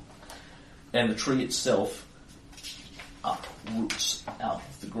 And the tree itself uproots out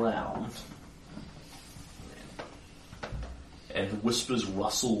of the ground. And whispers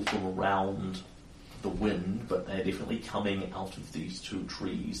rustle from around the wind, but they're definitely coming out of these two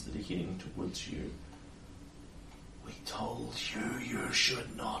trees that are heading towards you. We told you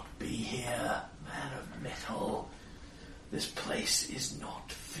should not be here, man of metal. This place is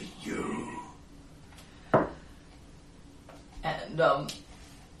not for you. And,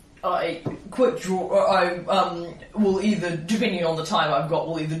 I quick draw. I will either, depending on the time I've got,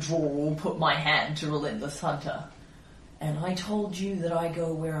 will either draw or put my hand to Relentless Hunter. And I told you that I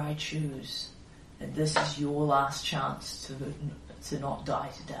go where I choose, and this is your last chance to not die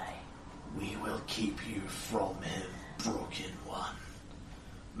today. We will keep you from him, Broken One.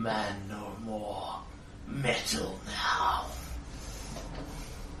 Man no more, metal now.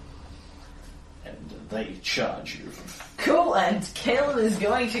 And they charge you. Cool, and Kalen is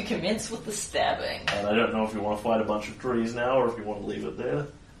going to commence with the stabbing. And I don't know if you want to fight a bunch of trees now, or if you want to leave it there.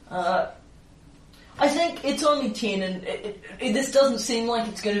 I think it's only 10, and this doesn't seem like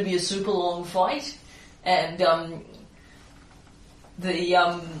it's going to be a super long fight. And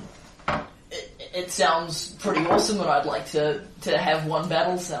it sounds pretty awesome, and I'd like to have one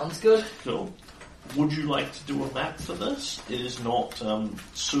battle. Sounds good. Cool. Would you like to do a map for this? It is not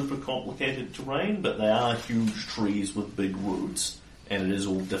super complicated terrain, but they are huge trees with big roots, and it is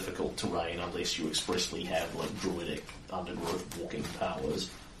all difficult terrain unless you expressly have like druidic undergrowth walking powers.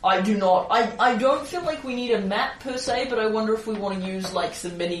 I do not. I don't feel like we need a map per se, but I wonder if we want to use like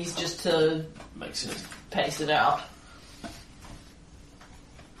some minis just to Makes sense. pace it out.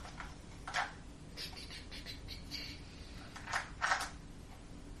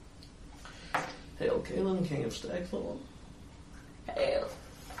 Hail Kalen, King of Stagthorn. Hail.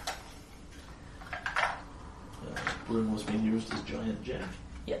 Bryn was being used as Giant Jack.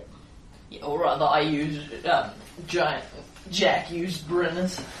 Yep. Yeah, or rather, I used Giant Jack used Bryn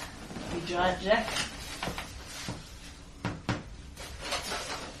as the Giant Jack.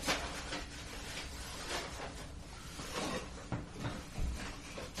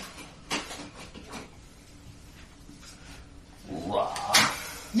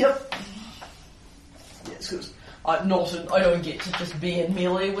 Yep. Yes, because I don't get to just be in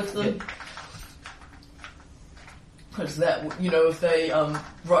melee with them. Yep. Because that, if they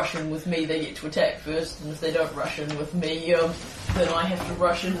rush in with me, they get to attack first, and if they don't rush in with me, then I have to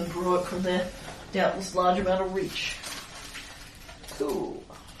rush in and brew it from their doubtless large amount of reach. Cool.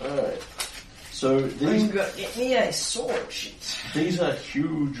 Alright. So I'm going to get me a sword sheet. these are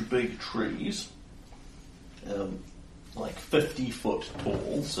huge, big trees. Like 50 foot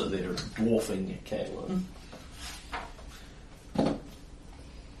tall, so they're dwarfing Kalen.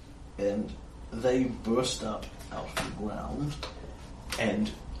 And they burst up out of the ground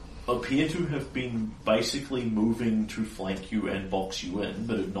and appear to have been basically moving to flank you and box you in,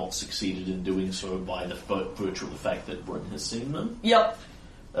 but have not succeeded in doing so by the virtue of the fact that Bryn has seen them. Yep.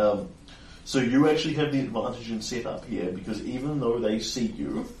 So you actually have the advantage in setup here, because even though they see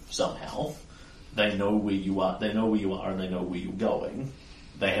you somehow, they know where you are. They know where you are, and they know where you're going.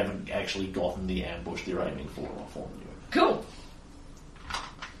 They haven't actually gotten the ambush they're aiming for off on you. Cool.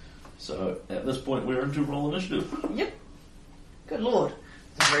 So at this point, we're into roll initiative. Yep. Good lord.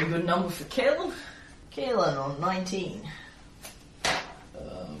 It's a very good number for Kalen. Kalen on 19.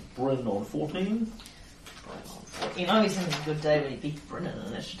 Bryn on 14. You know he's having a good day when he beats Bryn in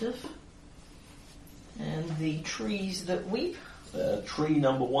initiative. And the trees that weep. Tree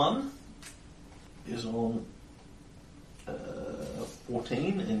number 1 is on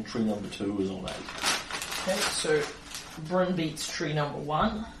 14, and tree number 2 is on 8. Okay, so Bryn beats tree number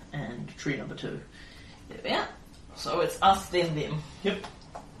 1 and tree number 2. There we are. So it's us, then them. Yep.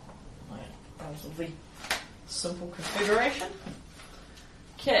 Relatively simple configuration.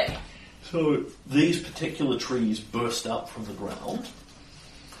 Okay. So these particular trees burst up from the ground.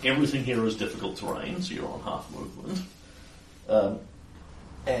 Everything here is difficult terrain, so you're on half movement.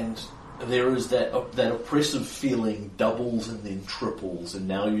 And there is that oppressive feeling doubles and then triples, and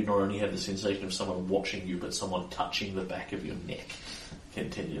now you not only have the sensation of someone watching you, but someone touching the back of your neck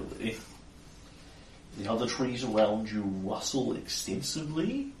continually. The other trees around you rustle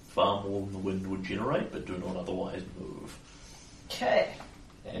extensively, far more than the wind would generate, but do not otherwise move. Okay.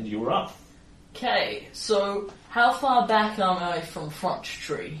 And you're up. Okay, so how far back am I from front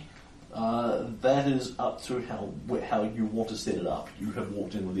tree? That is up to how you want to set it up. You have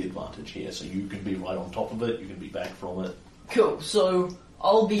walked in with the advantage here, so you can be right on top of it, you can be back from it. Cool, so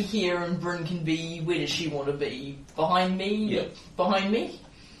I'll be here and Bryn can be, where does she want to be? Behind me? Yep. Behind me?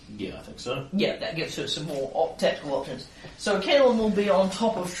 Yeah, I think so. Yeah, that gives her some more tactical options. So Caleb will be on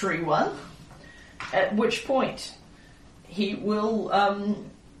top of tree 1, at which point he will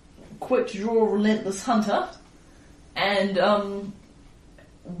quick draw Relentless Hunter and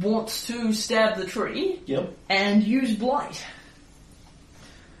wants to stab the tree Yep. and use Blight.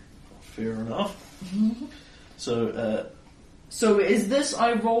 Fair enough. So is this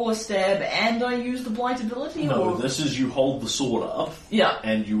I roll a stab and I use the Blight ability? No, or? this is you hold the sword up Yeah,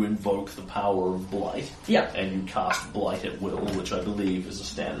 and you invoke the power of Blight. yeah, And you cast Blight at will, which I believe is a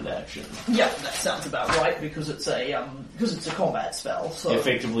standard action. yeah. That sounds about right because it's a combat spell. So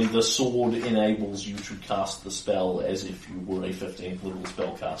Effectively, the sword enables you to cast the spell as if you were a 15th level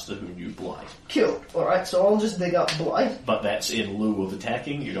spellcaster who knew Blight. cool. All right, so I'll just dig up Blight. But that's in lieu of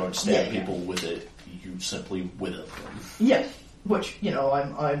attacking. You don't stab Yeah. people with it. You simply wither them. Yeah, which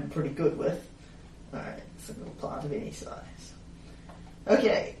I'm pretty good with. All right, single plant of any size.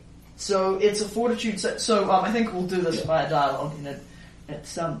 Okay, so it's a fortitude. So I think we'll do this via dialogue. And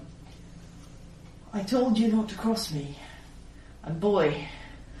it's I told you not to cross me, and boy,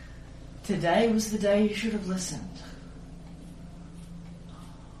 today was the day you should have listened.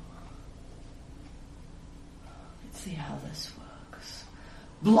 Let's see how this works.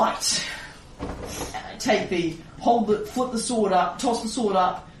 Blight. And I flip the sword up, toss the sword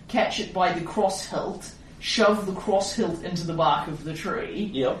up, catch it by the cross hilt, shove the cross hilt into the bark of the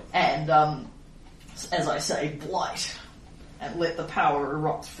tree, Yep. and, as I say, Blight, and let the power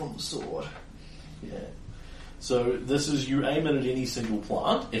erupt from the sword. Yeah. So this is, you aim it at any single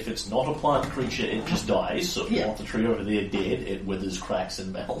plant. If it's not a plant creature, it just dies. So if you Yeah. want the tree over there dead, it withers, cracks,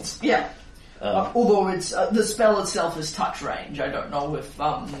 and melts. Yeah. Although it's the spell itself is touch range, I don't know if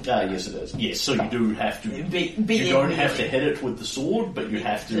Yes, it is. Yes, so you do have to. You don't have to hit it with the sword, but you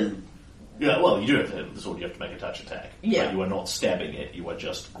have to. Yeah, well, you do have to hit it with the sword. You have to make a touch attack. Yeah. But you are not stabbing it. You are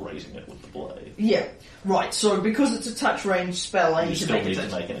just grazing it with the blade. Yeah, right. So because it's a touch range spell, I You need to still make need it.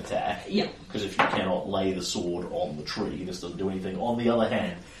 to make an attack. Yeah. Because if you cannot lay the sword on the tree, this doesn't do anything. On the other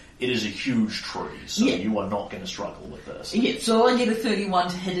hand, it is a huge tree, so Yeah. you are not going to struggle with this. Yeah, so I get a 31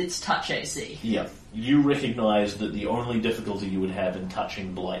 to hit its touch AC. Yeah. You recognise that the only difficulty you would have in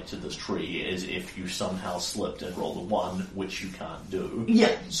touching Blight to this tree is if you somehow slipped and rolled a 1, which you can't do.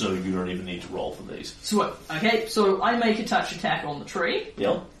 Yeah. So you don't even need to roll for these. Sweet. Okay, so I make a touch attack on the tree,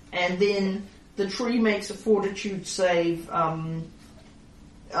 Yeah. and then the tree makes a fortitude save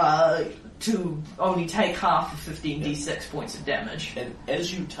to only take half of 15d6 points of damage. And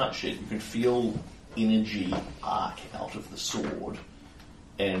as you touch it, you can feel energy arc out of the sword,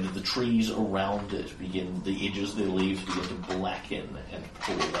 and the trees around it begin, the edges of their leaves begin to blacken and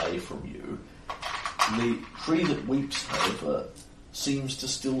pull away from you. The tree that weeps, however, seems to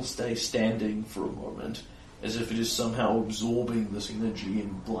still stay standing for a moment, as if it is somehow absorbing this energy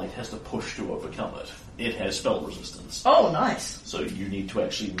and Blight has to push to overcome it. It has spell resistance. Oh, nice. So you need to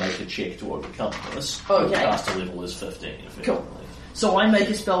actually make a check to overcome this. Okay. The caster level is 15, effectively. Cool. So I make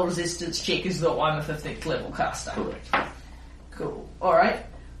a spell resistance check as though I'm a 15th level caster. Correct. Cool. Alright.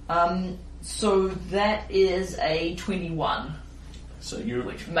 So that is a 21, So you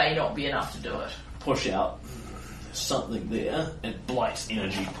which may not be enough to do it. push out something there, and Blight's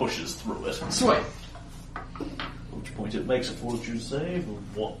energy pushes through it. Sweet. At which point it makes a fortitude save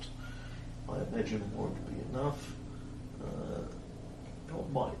of what I imagine won't be enough.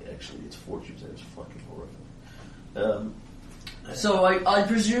 It might actually, its fortitude save is fucking horrific. So I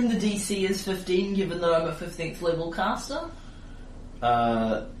presume the DC is 15 given that I'm a 15th level caster?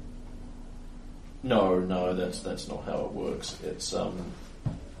 No, that's not how it works. It's you are a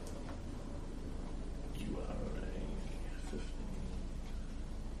 15.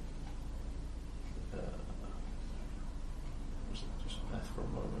 Just math for a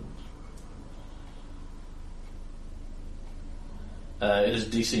moment. It is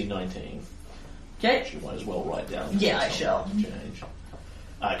DC 19. Okay. You might as well write down. Yeah, I something shall. to change.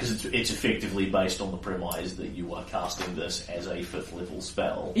 Because it's effectively based on the premise that you are casting this as a 5th level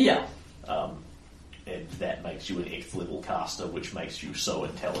spell. Yeah. And that makes you an 8th level caster, which makes you so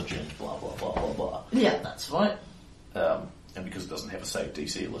intelligent, blah, blah, blah, blah, blah. Yeah, that's fine. And because it doesn't have a save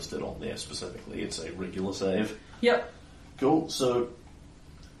DC listed on there specifically, it's a regular save. Yep. Cool, so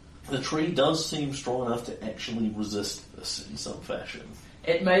the tree does seem strong enough to actually resist this in some fashion.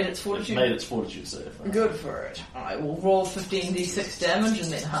 It made its It's fortitude. made its fortitude save. Right? Good for it. I will roll 15d6 damage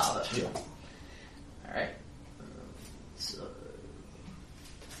and then halve it. Yeah. Alright. So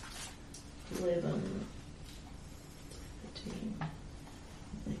 11, 13,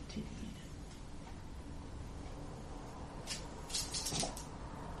 19.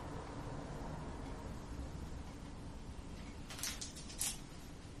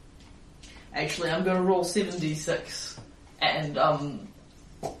 Actually, I'm going to roll 7d6 and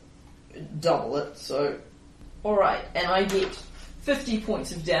double it. So, all right, and I get 50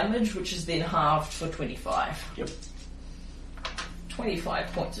 points of damage, which is then halved for 25. Yep.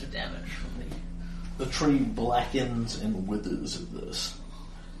 25 points of damage from me. The tree blackens and withers at this,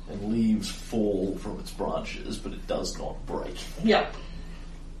 and leaves fall from its branches, but it does not break. Yep.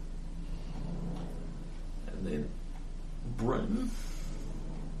 And then Bryn.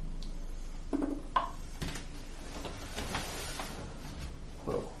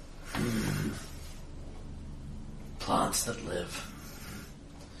 Well, plants that live.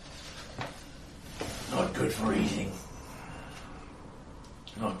 Not good for eating.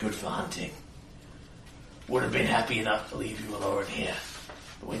 Not good for hunting. Would have been happy enough to leave you alone here.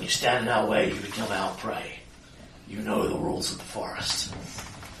 But when you stand in our way, you become our prey. You know the rules of the forest.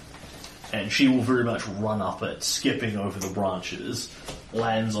 And she will very much run up it, skipping over the branches,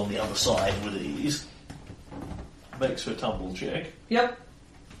 lands on the other side with ease, makes her tumble check. Yep.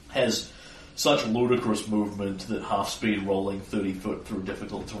 Has such ludicrous movement that half-speed rolling 30 foot through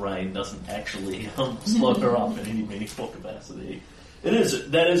difficult terrain doesn't actually slow her up in any meaningful capacity. That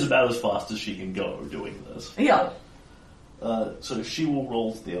is about as fast as she can go doing this. Yeah. So she will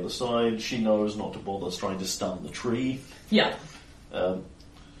roll to the other side. She knows not to bother trying to stun the tree. Yeah. And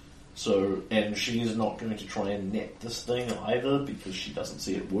she's not going to try and net this thing either because she doesn't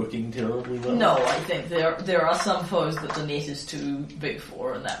see it working terribly well. No, I think there are some foes that the net is too big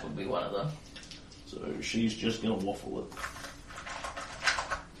for, and that would be one of them. So she's just going to waffle it.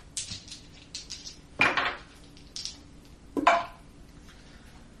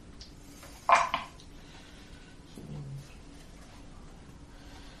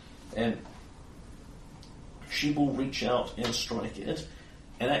 And she will reach out and strike it,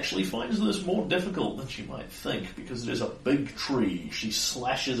 and actually finds this more difficult than she might think, because it is a big tree. She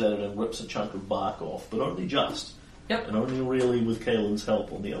slashes at it and rips a chunk of bark off, but only just. Yep. And only really with Kaylin's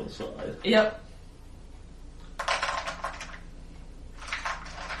help on the other side. Yep.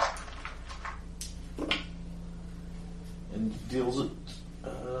 And deals it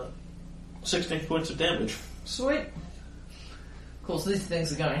 16 points of damage. Sweet. Of course, these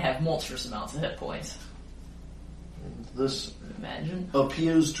things are going to have monstrous amounts of hit points. And this Imagine.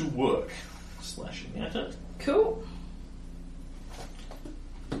 appears to work. Slashing at it. Cool.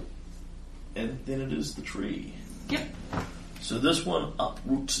 And then it is the tree. Yep. So this one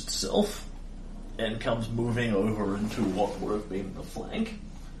uproots itself and comes moving over into what would have been the flank.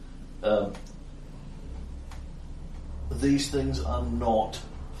 These things are not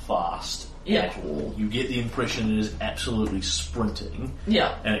fast at all. You get the impression it is absolutely sprinting.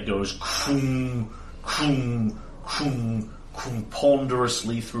 Yeah. And it goes croom, croom, croom, croom,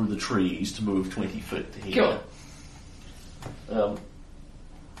 ponderously through the trees to move 20 feet to here. Cool.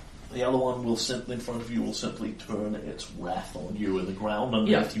 The other one will simply, in front of you, will simply turn its wrath on you, and the ground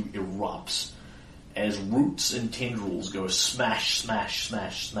underneath you erupts as roots and tendrils go smash, smash,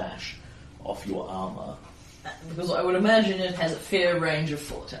 smash, smash off your armour. Because I would imagine it has a fair range of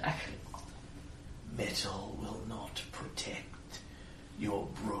full attack. Metal will not protect your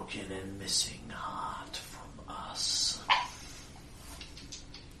broken and missing heart from us.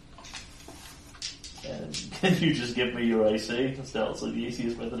 And can you just give me your AC? It's the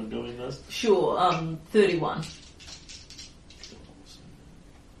easiest method of doing this. Sure, 31.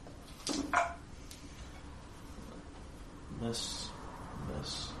 Miss,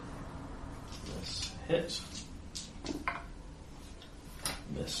 hit.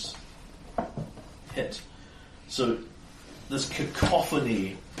 Miss, hit. So this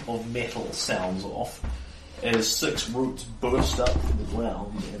cacophony of metal sounds off as 6 roots burst up from the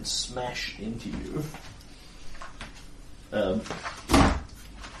ground and smash into you.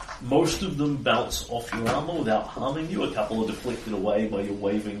 Most of them bounce off your armour without harming you. A couple are deflected away by your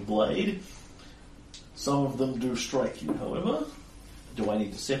waving blade. Some of them do strike you, however. Do I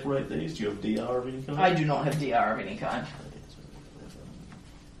need to separate these? Do you have DR of any kind? I do not have DR of any kind.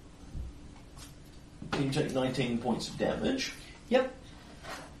 You take 19 points of damage. Yep.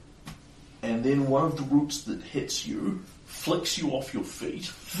 And then one of the roots that hits you flicks you off your feet,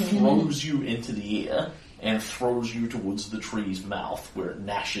 throws you into the air, and throws you towards the tree's mouth, where it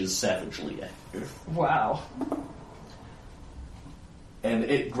gnashes savagely at you. Wow. And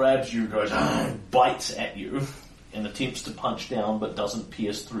it grabs you, goes, bites at you, and attempts to punch down, but doesn't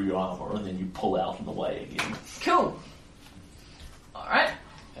pierce through your armour, and then you pull out and away again. Cool. Alright.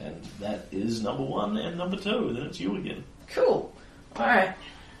 And that is number 1 and number 2, and then it's you again. Cool. Alright.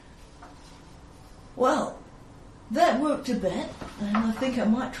 Well, that worked a bit, and I think I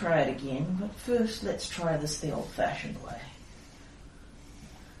might try it again, but first let's try this the old-fashioned way.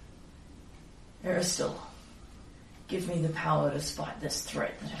 Aristil, give me the power to spite this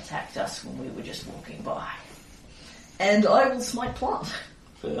threat that attacked us when we were just walking by. And I will smite plant.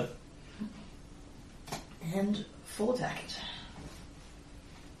 Fair. And full attack it.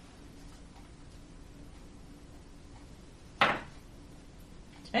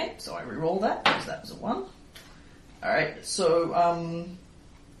 Okay, so I re-roll that, because that was a 1. Alright, so,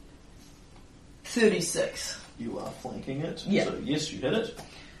 36. You are flanking it. Yeah. So yes, you hit it.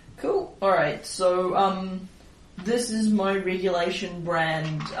 Cool. Alright, so, this is my regulation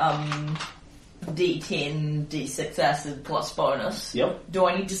brand, D10, D6 acid plus bonus. Yep. Do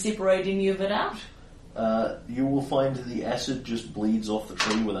I need to separate any of it out? You will find the acid just bleeds off the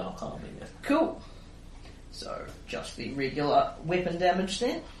tree without harming it. Cool. So, just the regular weapon damage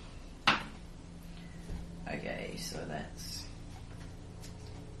then. Okay, so that's...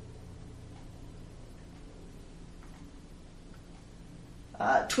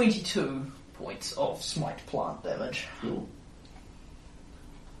 Uh, 22 points of smite plant damage. Cool.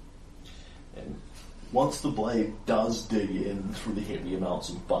 And once the blade does dig in through the heavy amounts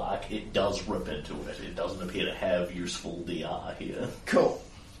of bark, it does rip into it. It doesn't appear to have useful DR here. Cool.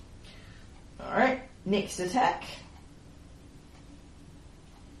 Alright, next attack.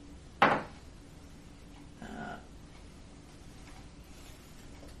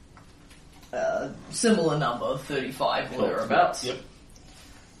 Similar number, 35 or thereabouts. Yep.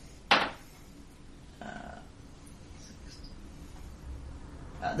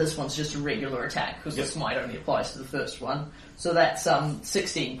 This one's just a regular attack because Yep. the smite only applies to the first one. So that's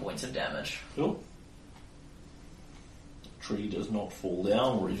 16 points of damage. Cool. Tree does not fall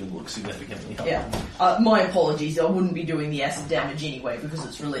down or even look significantly harmed. Yeah. My apologies, I wouldn't be doing the acid damage anyway because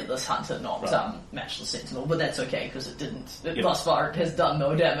it's Relentless Hunter, not Right. Matchless Sentinel, but that's okay because it didn't. Yep. Thus far it has done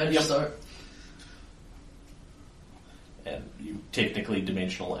no damage, Yep. so... And you technically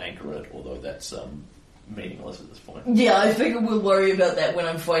dimensional anchor it, although that's meaningless at this point. Yeah, I figure we'll worry about that when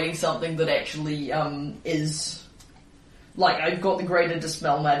I'm fighting something that actually is... Like, I've got the Greater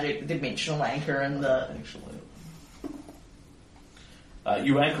Dispel Magic, the Dimensional Anchor, and the... Actually.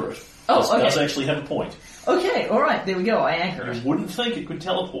 You anchor it. Oh, This okay. does actually have a point. Okay, alright, there we go, I anchor You it. wouldn't think it could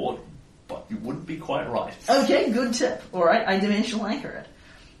teleport, but you wouldn't be quite right. Okay, good tip. Alright, I Dimensional Anchor it.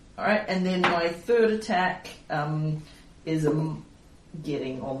 Alright, and then my third attack is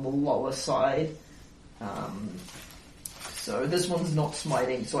getting on the lower side. So this one's not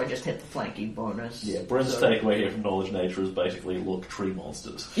smiting, so I just hit the flanking bonus. Yeah, Brent's So- takeaway here from Knowledge Nature is basically look tree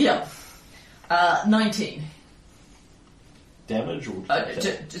monsters. Yeah. 19. Damage or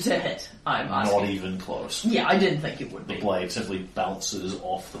To hit, I'm asking. not even close. Yeah, I didn't think it would The be. blade simply bounces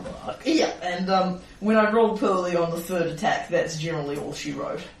off the bark. Yeah, and when I rolled poorly on the third attack, that's generally all she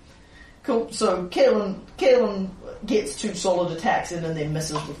wrote. Cool, so Kaelin gets 2 solid attacks in and then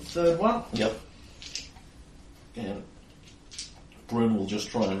misses with the third one. Yep. And Bryn will just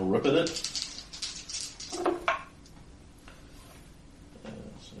try and rip at it.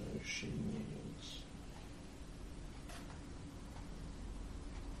 So she needs...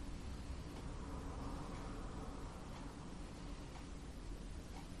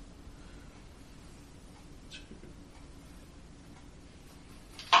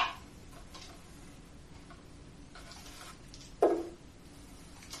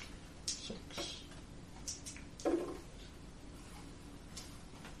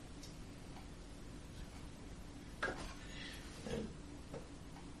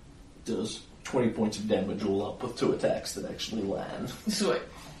 Does 20 points of damage all up with 2 attacks that actually land. Sweet.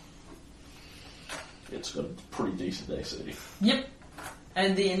 It's got a pretty decent AC. Yep.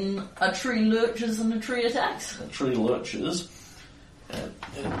 And then a tree lurches and a tree attacks. The tree lurches, and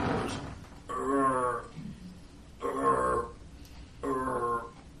it goes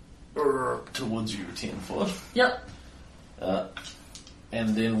towards you 10 foot. Yep.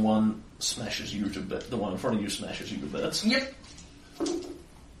 And then one smashes you to bits. The one in front of you smashes you to bits. Yep.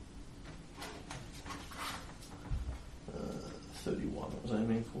 31 I was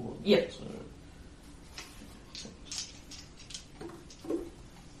aiming for. Yep.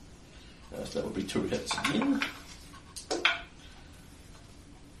 So that would be 2 hits again.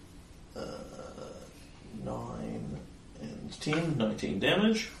 9 and 10, 19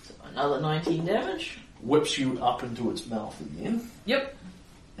 damage. So another 19 damage. Whips you up into its mouth again. Yep.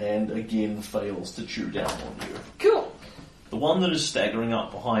 And again fails to chew down on you. Cool. The one that is staggering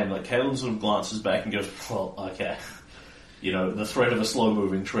up behind, like Caleb sort of glances back and goes, well, okay. You know, the threat of a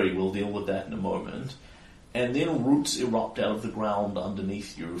slow-moving tree, we'll deal with that in a moment. and then roots erupt out of the ground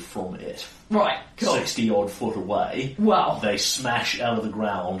underneath you from it. Right, cool. 60 odd foot away. Wow. They smash out of the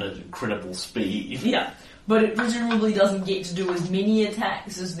ground at incredible speed. Yeah, but it presumably doesn't get to do as many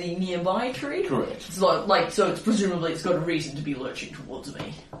attacks as the nearby tree? Correct. It's so it's presumably it's got a reason to be lurching towards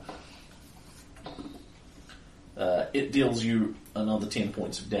me. It deals you another 10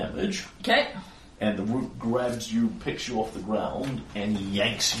 points of damage. Okay. And the root grabs you, picks you off the ground, and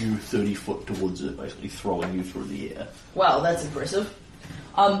yanks you 30 foot towards it, basically throwing you through the air. Wow, that's impressive.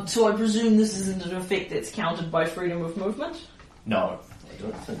 So I presume this isn't an effect that's countered by freedom of movement? No, I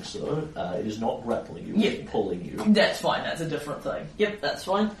don't think so. It is not grappling you, it's pulling you. That's fine, that's a different thing. Yep, that's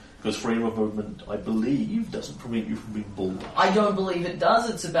fine. Because freedom of movement, I believe, doesn't prevent you from being bulldozed. I don't believe it does.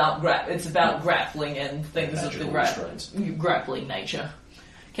 It's about grappling and things of the restraints. grappling nature.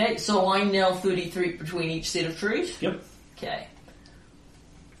 Okay, so I'm now 33 between each set of trees? Yep. Okay.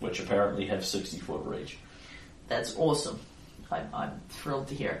 Which apparently have 60 foot reach. That's awesome. I'm thrilled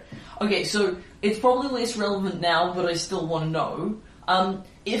to hear. Okay, so it's probably less relevant now, but I still want to know.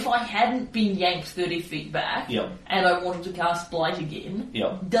 If I hadn't been yanked 30 feet back, Yep. and I wanted to cast Blight again,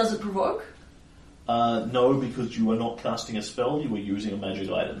 Yep. does it provoke? No, because you are not casting a spell, you are using a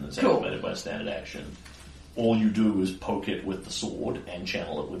magic item that's Cool. activated by standard action. All you do is poke it with the sword and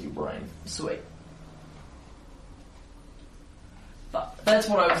channel it with your brain. Sweet. But that's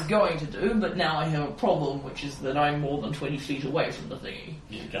what I was going to do, but now I have a problem, which is that I'm more than 20 feet away from the thingy.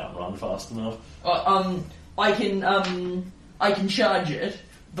 You can't run fast enough. I can charge it,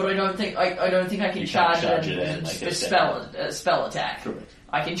 but I don't think I can You charge, can't charge it it and and make a spell attack. Correct.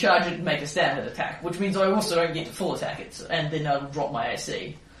 I can charge it and make a standard attack, which means I also don't get to full attack it, and then I'll drop my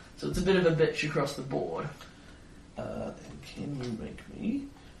AC. So it's a bit of a bitch across the board. And can you make me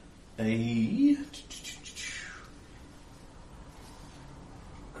a...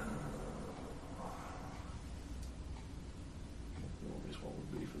 What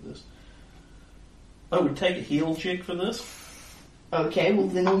would be for this? I would take a heal check for this. Okay, well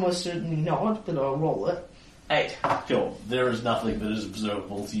then almost certainly not, but I'll roll it. 8. Sure, there is nothing that is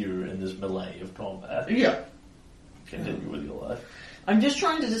observable to you in this melee of combat. Yeah. Continue with your life. I'm just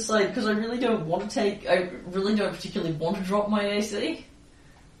trying to decide, because I really don't particularly want to drop my AC.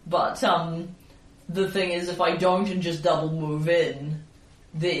 But, the thing is, if I don't and just double move in,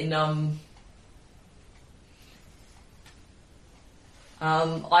 then,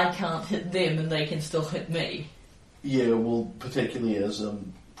 I can't hit them and they can still hit me. Yeah, well, particularly as,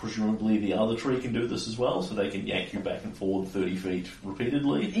 presumably the other tree can do this as well, so they can yank you back and forward 30 feet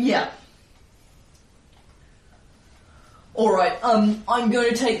repeatedly. Yeah. Alright, I'm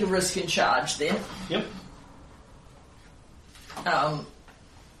going to take the risk and charge then. Yep.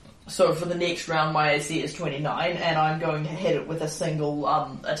 So for the next round my AC is 29 and I'm going to hit it with a single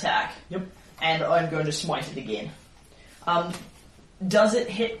attack. Yep. And I'm going to smite it again. Does it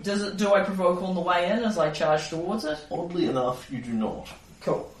hit, do I provoke on the way in as I charge towards it? Oddly enough, you do not.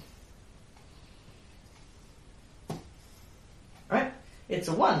 Cool. Right? It's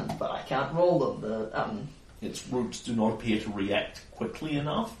a 1, but I can't roll them. Its roots do not appear to react quickly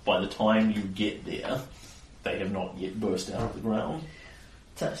enough. By the time you get there, they have not yet burst out of the ground.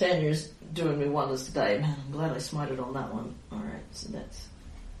 Titania's doing me wonders today. Man, I'm glad I smited on that one. Alright, so that's...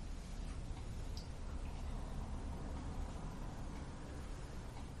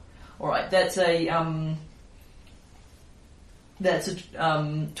 Alright, that's a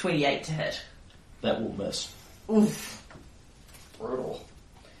 28 to hit. That will miss. Oof. Brutal.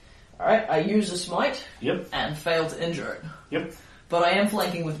 Alright, I use a smite. Yep. And fail to injure it. Yep. But I am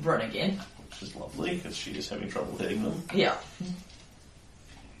flanking with Bryn again. Which is lovely, because she is having trouble hitting them. Yeah.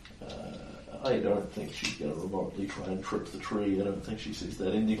 I don't think she's going to remotely try and trip the tree. I don't think she sees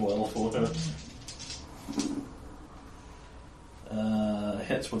that ending well for her.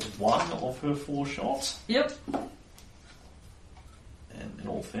 Hits with 1 of her 4 shots. Yep. And in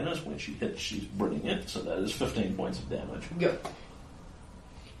all fairness, when she hits, she's bringing it, so that is 15 points of damage. Good.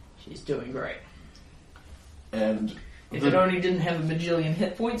 She's doing great. And if it only didn't have a bajillion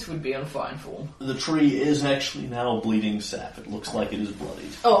hit points, we'd be on fine form. the tree is actually now bleeding sap. It looks like it is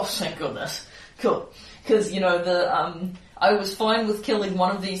bloodied. Oh, thank goodness. Cool. Because, I was fine with killing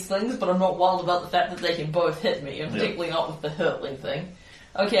one of these things, but I'm not wild about the fact that they can both hit me, and particularly not with the hurtling thing.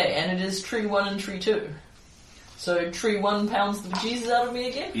 Okay, and it is tree 1 and tree 2. So tree 1 pounds the bejesus out of me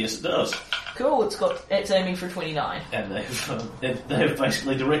again? Yes, it does. Cool, it's aiming for 29. And they've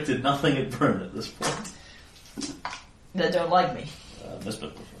basically directed nothing at Bryn at this point. They don't like me.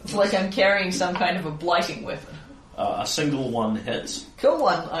 Misbit. It's like I'm carrying some kind of a blighting weapon. A single one hits. Cool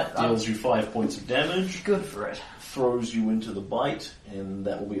one. Deals you 5 points of damage. Good for it. throws you into the bite, and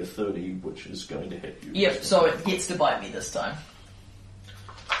that will be a 30, which is going to hit you. Yep, so it gets to bite me this time.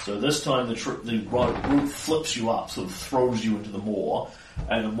 So this time the root flips you up, sort of throws you into the moor,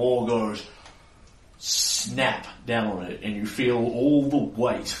 and the moor goes snap down on it, and you feel all the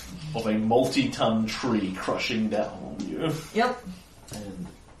weight of a multi-ton tree crushing down on you. Yep. And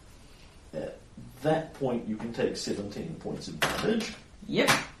at that point, you can take 17 points of damage.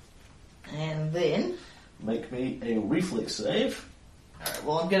 Yep. And then... Make me a reflex save. Alright,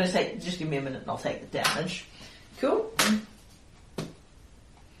 well, I'm going to take... Just give me a minute and I'll take the damage. Cool.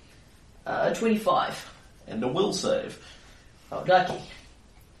 25. And a will save. Oh, lucky.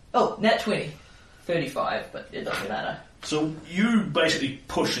 Oh, nat 20. 35, but it doesn't matter. So you basically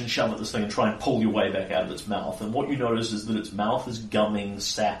push and shove at this thing and try and pull your way back out of its mouth, and what you notice is that its mouth is gumming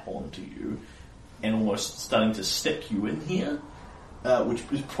sap onto you and almost starting to stick you in here, which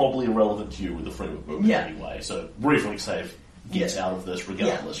is probably irrelevant to you with the freedom of movement anyway. So reflex save gets out of this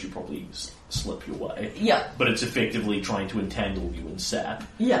regardless. You probably slip your way. Yeah. But it's effectively trying to entangle you in sap.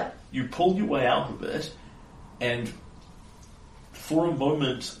 Yeah. You pull your way out of it, and for a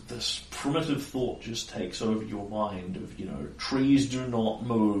moment, this primitive thought just takes over your mind of, trees do not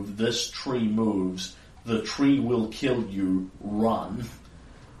move, this tree moves, the tree will kill you, run.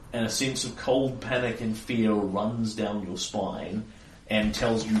 And a sense of cold panic and fear runs down your spine and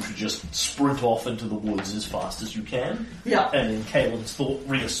tells you to just sprint off into the woods as fast as you can. Yeah. And then Kaelin's thought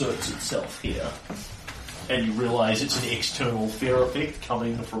reasserts itself here. And you realise it's an external fear effect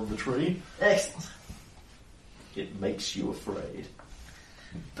coming from the tree. Excellent. It makes you afraid.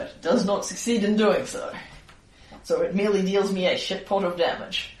 But it does not succeed in doing so. So it merely deals me a shit pot of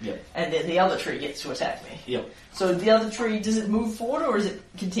damage. Yep. And then the other tree gets to attack me. Yep. So the other tree, does it move forward or is it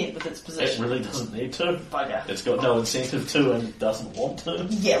content with its It position? really doesn't need to. Bugger. It's got no incentive to and doesn't want to.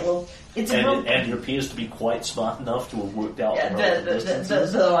 Yeah, well, it's a And it appears to be quite smart enough to have worked out the relative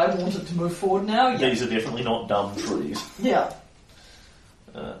distances. that I want it to move forward now. Yeah. These are definitely not dumb trees. Yeah.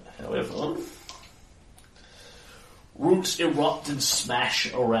 However, roots erupt and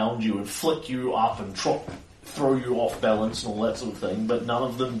smash around you and flick you up and throw you off balance and all that sort of thing, but none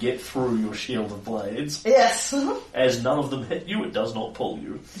of them get through your shield of blades. Yes. As none of them hit you, it does not pull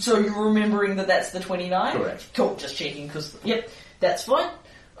you. So you're remembering that that's the 29? Correct. Cool, just checking, because, yep, that's fine.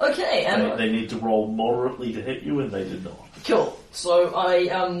 Okay, and... They need to roll moderately to hit you, and they did not. Cool. So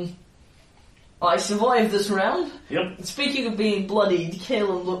I survived this round. Yep. Speaking of being bloodied,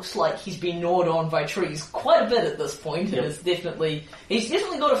 Kaelin looks like he's been gnawed on by trees quite a bit at this point, and he's definitely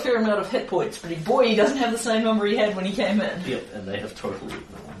got a fair amount of hit points, but he doesn't have the same number he had when he came in. Yep, and they have totally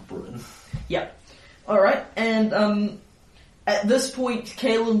ignored Bryn. Yep. Alright, and at this point,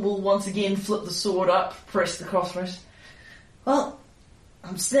 Kaelin will once again flip the sword up, press the crossbows. Well,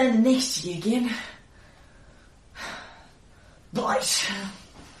 I'm standing next to you again. Blight.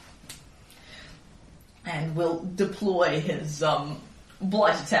 And will deploy his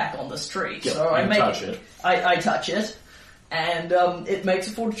blight attack on this tree. Yep, so I you make touch it. I touch it, and it makes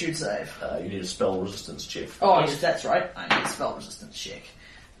a fortitude save. You need a spell resistance check. Oh yes, that's right. I need a spell resistance check.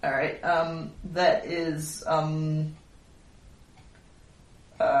 All right, that is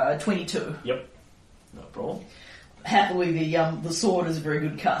 22. Yep, no problem. Happily, the sword is a very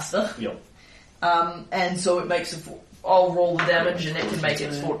good caster. Yep. And so it makes I'll roll the damage and it can make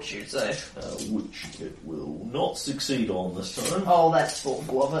its fortitude save. Which it will not succeed on this time. Oh, that's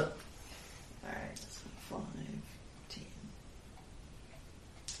thoughtful of it. Alright, that's 5, 10,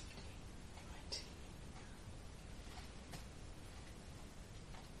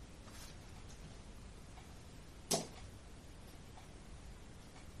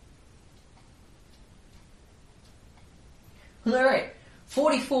 19. Alright,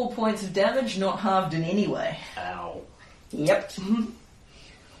 44 points of damage, not halved in any way. Ow. Yep.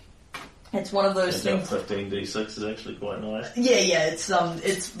 It's one of those Turns things. out 15d6 is actually quite nice. Yeah, it's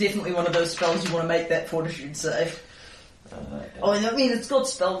definitely one of those spells you want to make that fortitude save. I mean, it's got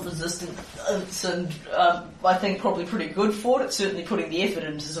spell resistance, and I think probably pretty good for it. It's certainly putting the effort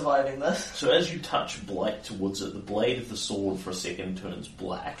into surviving this. So as you touch blight towards it, the blade of the sword for a second turns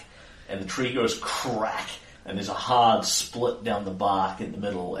black, and the tree goes crack, and there's a hard split down the bark in the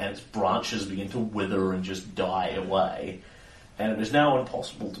middle, and its branches begin to wither and just die away. And it is now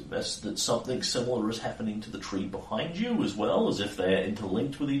impossible to miss that something similar is happening to the tree behind you as well, as if they're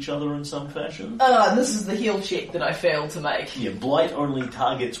interlinked with each other in some fashion. This is the heal check that I failed to make. Yeah, blight only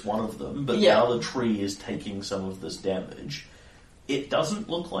targets one of them, but the other tree is taking some of this damage. It doesn't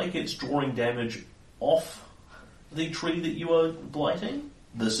look like it's drawing damage off the tree that you are blighting.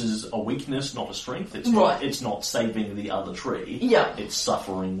 This is a weakness, not a strength. It's not saving the other tree. Yeah. It's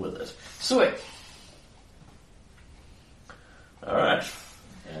suffering with it. Sweet. Alright.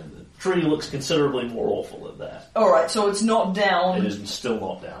 And the tree looks considerably more awful than that. Alright, so it's not down. It is still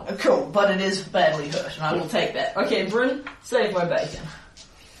not down. Cool, but it is badly hurt, and I will take that. Okay, Bryn, save my bacon.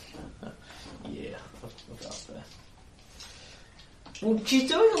 Yeah, about that. Well, she's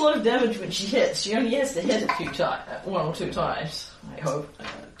doing a lot of damage when she hits. She only has to hit a few times, 1 or 2 times, I hope.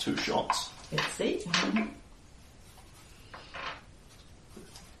 2 shots. Let's see.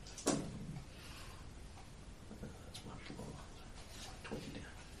 That's much lower.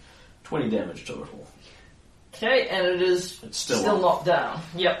 20 damage total. Okay, and it is It's still up. knocked down.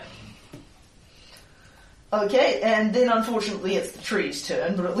 Yep. Okay, and then unfortunately it's the tree's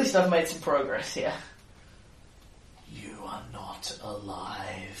turn, but at least I've made some progress here. You are not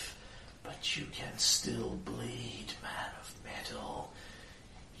alive, but you can still bleed, man of metal.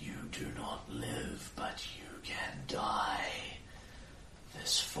 You do not live, but you can die.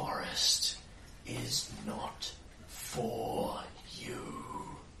 This forest is not for you.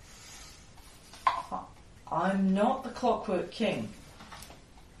 I'm not the Clockwork King.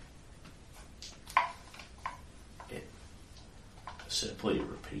 It simply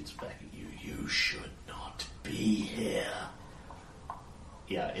repeats back at you, you should not be here.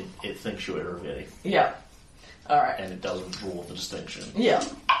 Yeah, it thinks you're Iruveni, Yeah. Alright. and it doesn't draw the distinction. Yeah.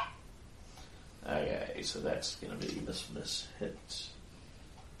 Okay, so that's going to be miss, hit.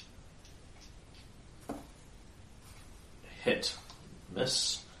 Hit,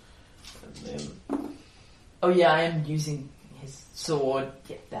 miss, and then Oh yeah, I am using his sword.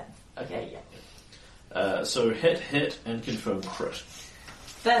 Yeah, that. Okay, yeah. so hit, and confirm crit.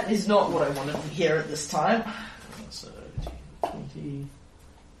 That is not what I wanted to hear at this time. So 20,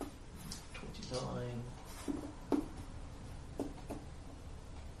 29.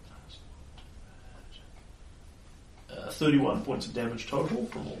 31 points of damage total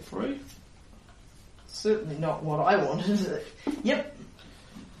from all 3. Certainly not what I wanted. Yep,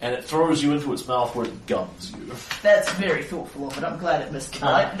 And it throws you into its mouth where it gums you. that's very thoughtful of it. I'm glad it missed the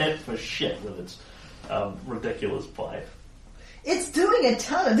Can't bite. hit for shit with its ridiculous pipe. It's doing a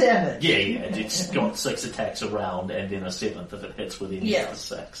ton of damage. Yeah, it's got 6 attacks around and then a 7th if it hits with any Yeah. of the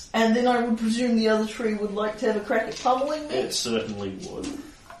 6. And then I would presume the other tree would like to have a crack at pummeling me. It certainly would.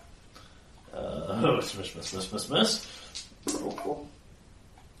 Miss. Cool.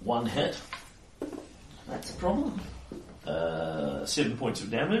 1 hit. That's a problem. 7 points of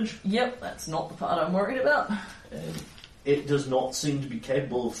damage. Yep, that's not the part I'm worried about. And it does not seem to be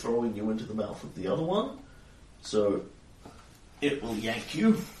capable of throwing you into the mouth of the other one. So it will yank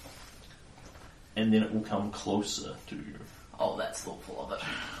you. And then it will come closer to you, Oh, that's thoughtful of it.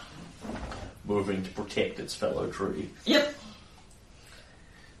 moving to protect its fellow tree. Yep.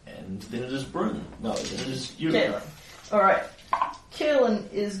 And then it is Bryn. No, then it is you. Kaelin. Alright.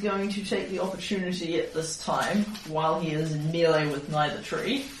 Kaelin is going to take the opportunity at this time, while he is in melee with neither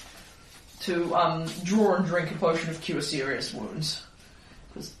tree, to draw and drink a potion of Cure Serious Wounds.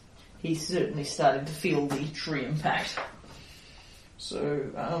 Because he's certainly starting to feel the tree impact. So,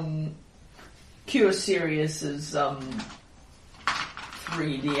 Cure Serious is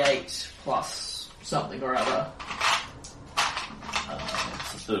 3d8 plus something or other.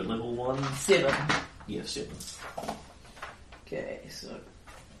 It's the 3rd level one. 7. Yeah, 7. Okay, so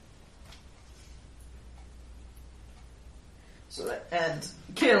that, and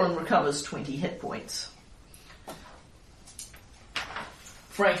Kaelin recovers 20 hit points.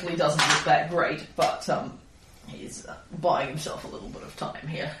 Frankly, doesn't look that great, but he's buying himself a little bit of time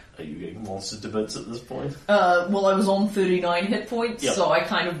here. Are you getting monstered to bits at this point? Well, I was on 39 hit points, Yep. so I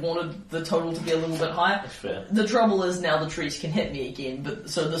kind of wanted the total to be a little bit higher. That's fair. The trouble is now the trees can hit me again, but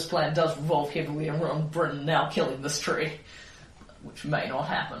so this plan does revolve heavily around Bryn now killing this tree, which may not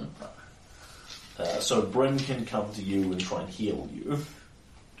happen. But So Bryn can come to you and try and heal you,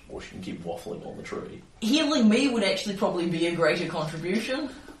 or she can keep waffling on the tree. healing me would actually probably be a greater contribution.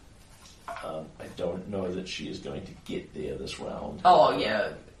 I don't know that she is going to get there this round. Oh yeah,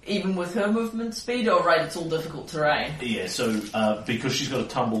 even with her movement speed. Oh right, it's all difficult terrain. Yeah, so because she's got to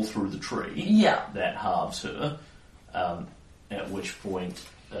tumble through the tree, Yeah. that halves her, at which point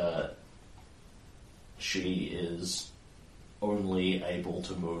she is only able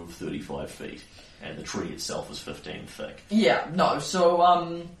to move 35 feet, and the tree itself is 15 thick. Yeah, no, so,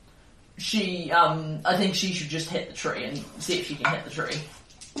 I think she should just hit the tree and see if she can hit the tree.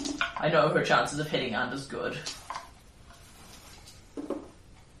 I know her chances of hitting aren't as good.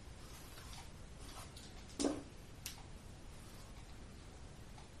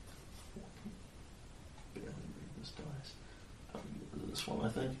 Barely read this dice. I'll get rid of this one, I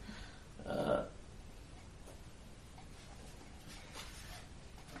think.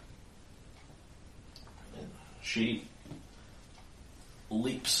 She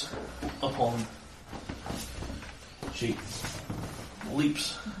leaps upon... She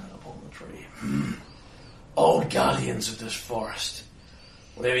leaps upon the tree. Old guardians of this forest,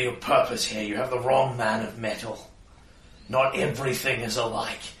 whatever your purpose here, you have the wrong man of metal. Not everything is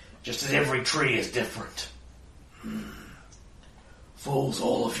alike, just as every tree is different. Fools,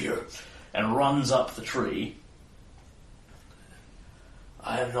 all of you. And runs up the tree.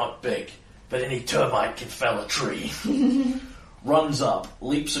 I am not big, but any termite can fell a tree. Runs up,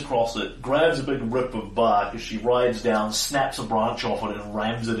 leaps across it, grabs a big rip of bark as she rides down, snaps a branch off it and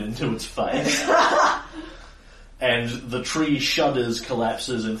rams it into its face. And the tree shudders,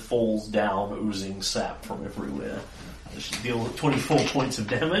 collapses and falls down, oozing sap from everywhere. She deals 24 points of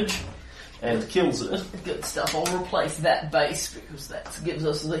damage and kills it. Good stuff. I'll replace that base because that gives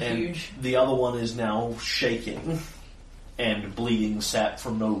us the And huge... the other one is now shaking and bleeding sap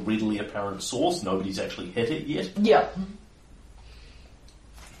from no readily apparent source. Nobody's actually hit it yet. Yep.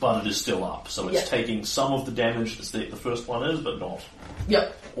 But it is still up, so it's taking some of the damage that the first one is, but not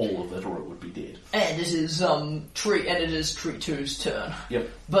Yep. all of it, or it would be dead. And it is tree 2's turn. Yep.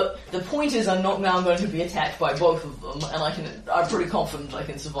 But the point is, I'm not now going to be attacked by both of them, and I'm pretty confident I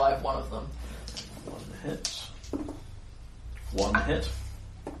can survive one of them. One hit.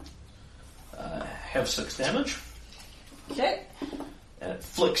 Have 6 damage. Okay. And it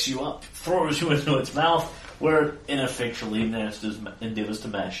flicks you up, throws you into its mouth, where it ineffectually endeavours to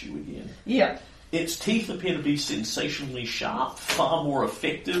mash you again. Yeah. Its teeth appear to be sensationally sharp, far more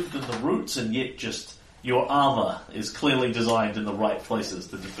effective than the roots, and yet just your armour is clearly designed in the right places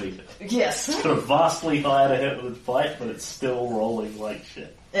to defeat it. Yes. It's got a vastly higher to hit with its bite, but it's still rolling like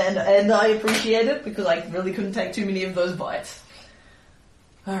shit. And I appreciate it because I really couldn't take too many of those bites.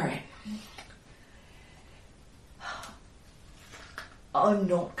 Alright. I'm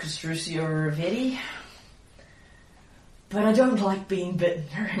not Castruccio Rivetti, but I don't like being bitten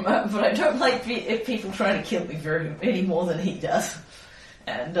very much, but I don't like people trying to kill me any more than he does.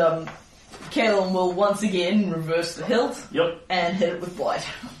 And Kalen will once again reverse the hilt and hit it with Blight.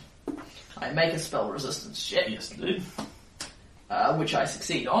 I make a spell resistance check. Yes, indeed. Which I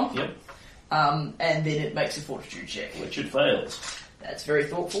succeed on. Yep. And then it makes a fortitude check. Which it fails. That's very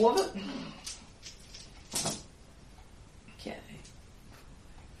thoughtful of it. Okay.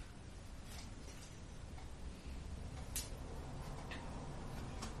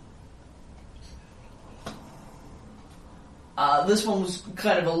 This one was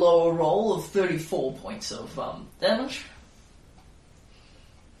kind of a lower roll of 34 points of damage.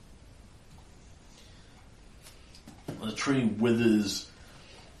 The tree withers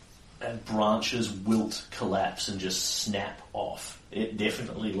and branches wilt, collapse and just snap off. It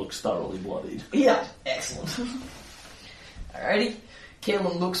definitely looks thoroughly bloodied. Yeah, excellent. Alrighty.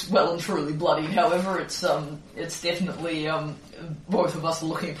 Kalen looks well and truly bloodied, however, it's definitely, both of us are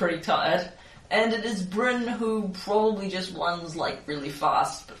looking pretty tired. And it is Bryn who probably just runs, like, really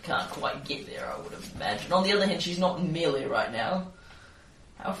fast, but can't quite get there, I would imagine. On the other hand, she's not in melee right now.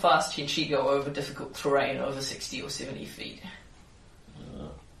 How fast can she go over difficult terrain over 60 or 70 feet?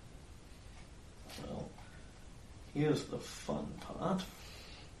 Well, here's the fun part.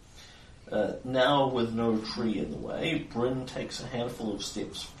 Now, with no tree in the way, Bryn takes a handful of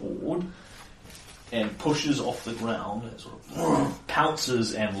steps forward and pushes off the ground, sort of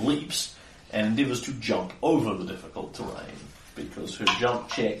pounces and leaps, and endeavours to jump over the difficult terrain, because her jump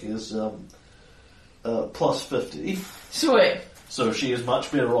check is plus 50. Sweet. So she is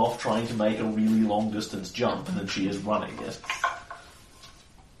much better off trying to make a really long distance jump than she is running it.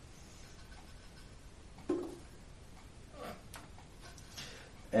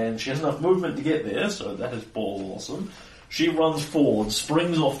 And she has enough movement to get there, so that is ball awesome. She runs forward,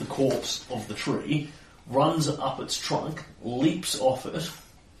 springs off the corpse of the tree, runs up its trunk, leaps off it,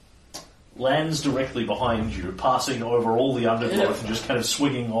 lands directly behind you, passing over all the undergrowth and just kind of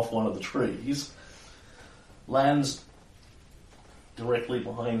swinging off one of the trees. Lands directly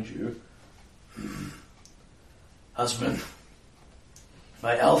behind you. Husband,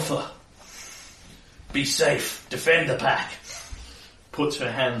 my alpha, be safe, defend the pack. Puts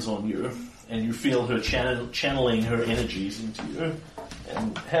her hands on you, and you feel her channeling her energies into you,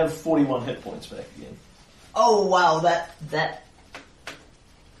 and have 41 hit points back again. Oh wow, that...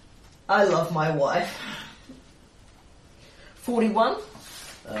 I love my wife. 41?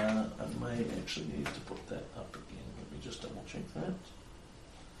 I may actually need to put that up again. Let me just double check that.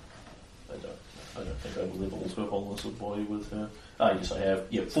 I don't think I've leveled her wholeness of body with her. Ah, yes, I have.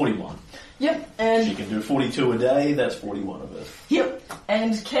 Yep, 41. Yep, and... She can do 42 a day, that's 41 of it. Yep,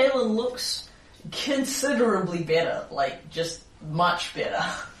 and Kayla looks considerably better, like, just much better.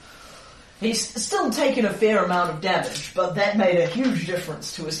 He's still taken a fair amount of damage, but that made a huge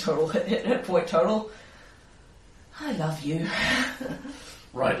difference to his total hit point total. I love you.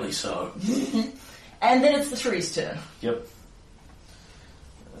 Rightly so. And then it's the tree's turn. Yep.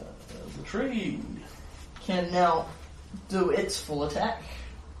 The tree. Can now do its full attack.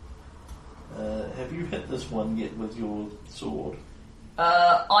 Have you hit this one yet with your sword?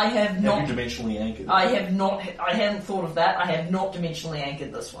 I have not. Have you dimensionally anchored it? I have not. I hadn't thought of that. I have not dimensionally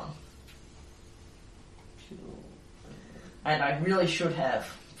anchored this one, and I really should have,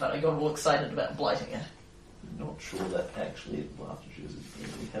 but I got all excited about blighting it. Not sure that actually advantages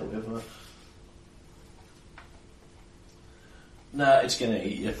it, however. Nah, it's going to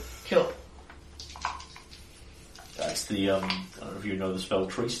eat you. Cool. That's the, I don't know if you know the spell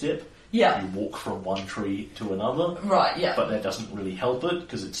Tree Step. Yeah. You walk from one tree to another. Right. Yeah. But that doesn't really help it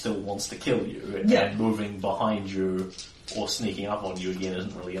because it still wants to kill you. Yeah. And moving behind you or sneaking up on you again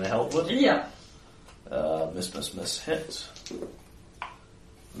isn't really going to help it. Yeah. Miss, hit.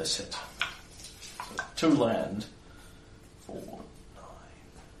 Miss hit. So 2 land. 4, 9,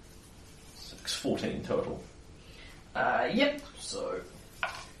 6, 14 total. Yep. So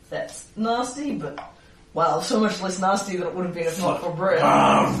that's nasty, but wow, so much less nasty than it would have been if not for Brett.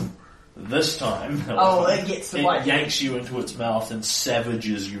 This time, Oh, it gets the bite. yanks you into its mouth and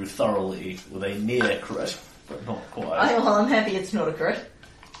savages you thoroughly with a near crit, but not quite. I'm happy it's not a crit.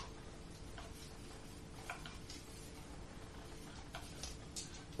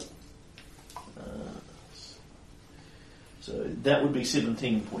 So that would be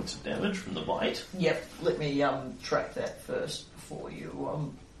 17 points of damage from the bite. Yep. Let me track that first for you.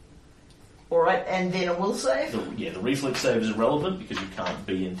 All right, and then a will save. The reflex save is irrelevant because you can't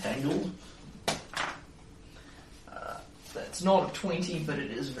be entangled. That's not a 20, but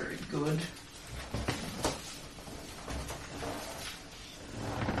it is very good.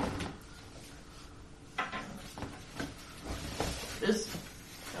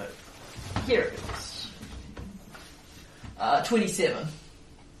 Here it is. 27.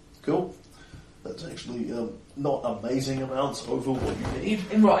 Cool. That's actually not amazing amounts over what you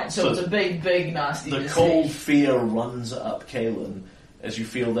need. Right, so it's a big, big, nasty The disease. cold fear runs up Kaelin as you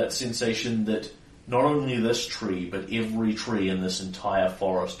feel that sensation that not only this tree, but every tree in this entire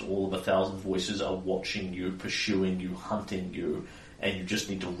forest, all of 1,000 voices are watching you, pursuing you, hunting you, and you just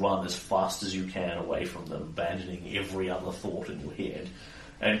need to run as fast as you can away from them, abandoning every other thought in your head.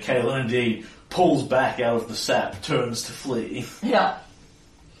 And Kaelin indeed pulls back out of the sap, turns to flee. Yeah.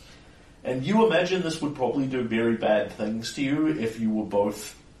 And you imagine this would probably do very bad things to you if you were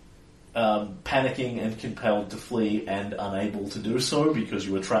both panicking and compelled to flee and unable to do so because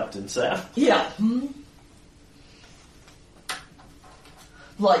you were trapped in sap. Yeah.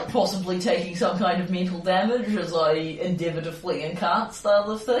 Like possibly taking some kind of mental damage as I endeavour to flee and can't style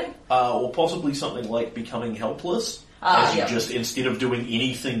of thing. Or possibly something like becoming helpless. As you yeah. just, instead of doing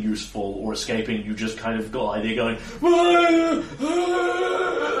anything useful or escaping, you just kind of lie there going,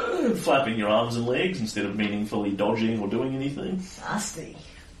 flapping your arms and legs instead of meaningfully dodging or doing anything. Nasty.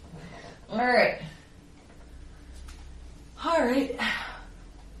 Alright. Alright.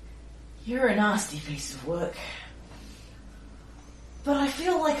 You're a nasty piece of work. But I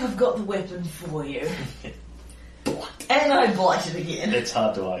feel like I've got the weapon for you. And I blight it again. It's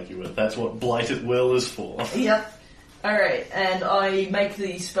hard to argue with. That's what Blight at Will is for. Yep. Alright, and I make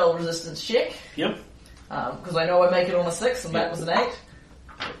the spell resistance check. Yep. Because I know I make it on a 6, and that was an 8.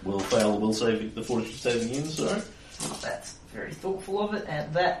 Will fail, will save the fortitude saving in, sorry. That's very thoughtful of it,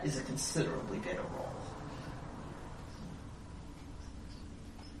 and that is a considerably better roll.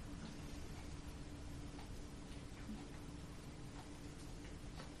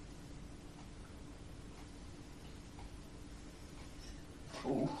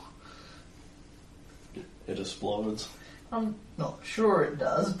 Ooh. It explodes. I'm not sure it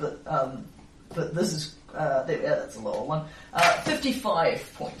does, but this is that's a lower one.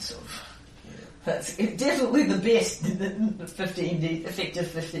 55 points of. That's definitely the best 15D effective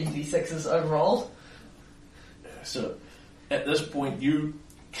 15d6s overall. So, at this point, you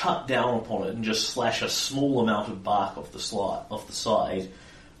cut down upon it and just slash a small amount of bark off the side,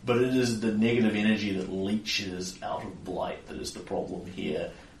 but it is the negative energy that leaches out of Blight that is the problem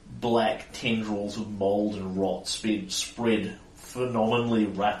here. Black tendrils of mould and rot spread phenomenally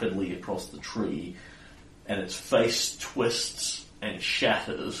rapidly across the tree, and its face twists and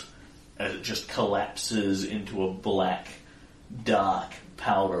shatters as it just collapses into a black, dark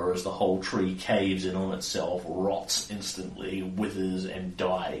powder as the whole tree caves in on itself, rots instantly, withers and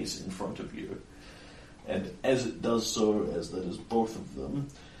dies in front of you. And as it does so, as that is both of them,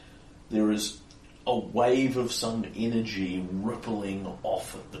 there is a wave of some energy rippling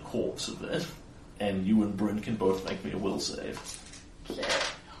off at the corpse of it, and you and Bryn can both make me a will save. Okay.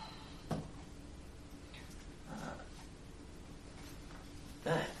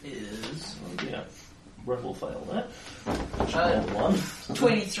 That is Oh, yeah. Bryn will fail that. Uh, One.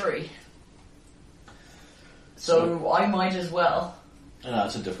 23. So I might as well.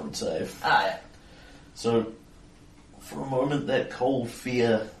 It's a different save. Ah, So, for a moment, that cold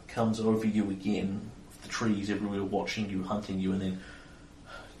fear comes over you again. The trees everywhere watching you, hunting you, and then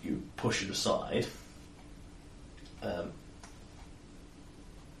you push it aside.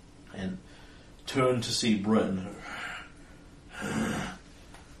 And turn to see Bryn.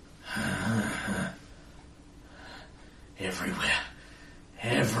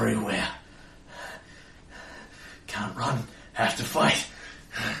 Everywhere. Can't run. Have to fight.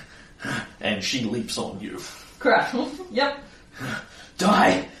 And she leaps on you. crap. Yep.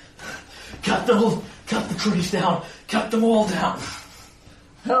 Die! Cut the trees down. Cut them all down.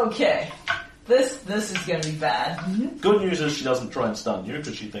 Okay. This is going to be bad. Good news is she doesn't try and stun you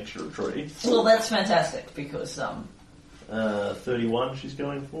because she thinks you're a tree. Well, that's fantastic because 31 she's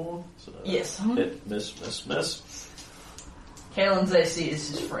going for. So yes. Hit, miss. Kalen's AC is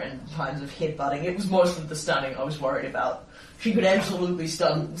his friend, kinds of headbutting. It was mostly the stunning I was worried about. She could absolutely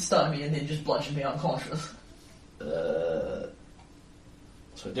stun me and then just bludgeon me unconscious. So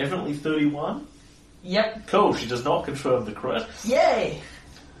definitely 31. Yep. Cool, she does not confirm the crit. Yay!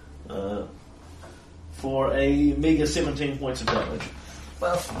 For a meager 17 points of damage.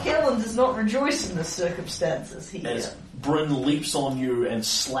 Well, Kalen does not rejoice in the circumstances. He As Bryn leaps on you and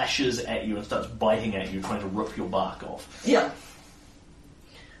slashes at you and starts biting at you, trying to rip your bark off. Yeah.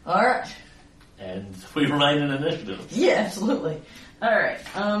 Alright. And we remain in initiative. Yeah, absolutely. Alright,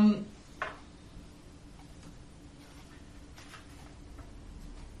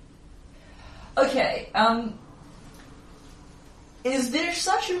 Okay, is there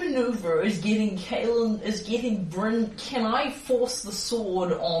such a maneuver as getting Bryn? Can I force the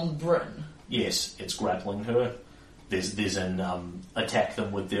sword on Bryn? Yes, it's grappling her. There's an attack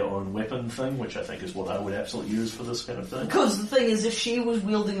them with their own weapon thing, which I think is what I would absolutely use for this kind of thing. Because the thing is, if she was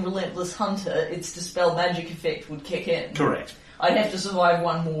wielding Relentless Hunter, its Dispel Magic effect would kick in. Correct. I'd have to survive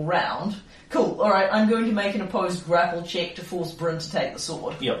one more round. Cool, alright, I'm going to make an opposed grapple check to force Bryn to take the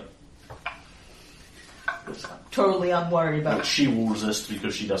sword. Yep. Totally unworried about But she will resist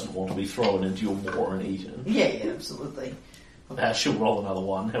because she doesn't want to be thrown into your maw and eaten. Yeah, absolutely. She'll roll another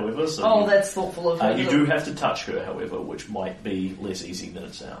one, however. So Oh, that's thoughtful of her. you do have to touch her, however, which might be less easy than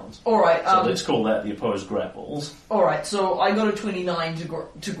it sounds. Alright, So let's call that the opposed grapples. alright, so I got a 29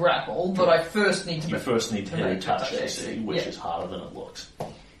 to grapple, but I first need to You first need to hit a make touch touch AC, AC, which yeah. is harder than it looks.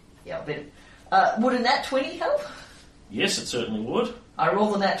 Yeah, but would a nat 20 help? Yes, it certainly would. I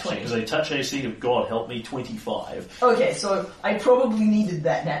rolled a nat 20. Because a touch AC of God help me 25. Okay, so I probably needed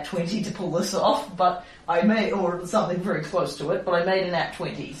that nat 20 to pull this off, but I made, or something very close to it, but I made a nat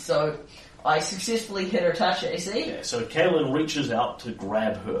 20, so I successfully hit her touch AC. Yeah, so Kaelin reaches out to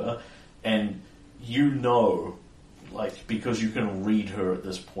grab her, and you know, like, because you can read her at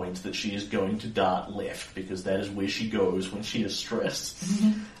this point, that she is going to dart left, because that is where she goes when she is stressed.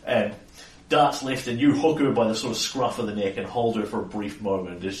 And darts left, and you hook her by the sort of scruff of the neck and hold her for a brief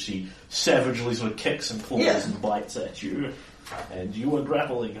moment as she savagely sort of kicks and claws and bites at you, and you are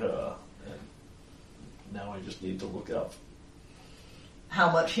grappling her. And now I just need to look up. How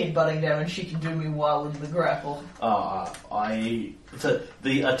much headbutting damage she can do me while in the grapple. The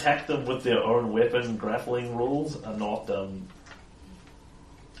attack them with their own weapon grappling rules are not the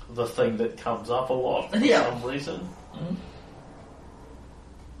thing that comes up a lot for some reason. Mm-hmm.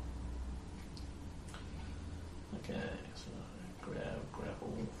 Okay, so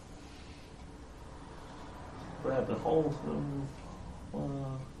grab and hold them.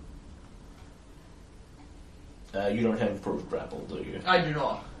 You don't have improved grapple, do you? I do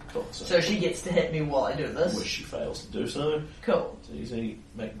not. Cool. So she gets to hit me while I do this. Which she fails to do so. Cool. It's easy.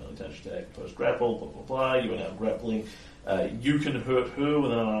 Make melee touch attack, post grapple, blah blah blah. You are now grappling. You can hurt her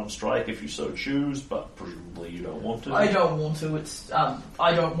with an unarmed strike if you so choose, but presumably you don't want to. I don't want to. It's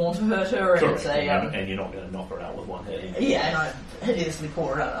I don't want to hurt her. And Correct. it's a And you're not going to knock her out with one hit. Either. yeah, and I hideously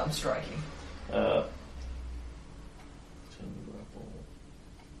pour it out. I'm striking.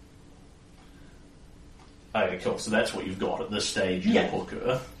 Okay, cool. So that's what you've got at this stage. You hook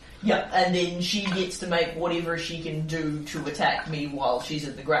her. Yeah, and then she gets to make whatever she can do to attack me while she's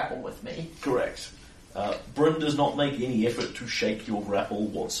in the grapple with me. Correct. Bryn does not make any effort to shake your grapple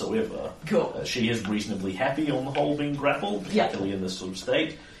whatsoever. Cool. She is reasonably happy on the whole being grappled, particularly in this sort of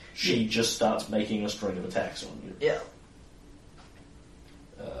state. She just starts making a string of attacks on you. Yeah.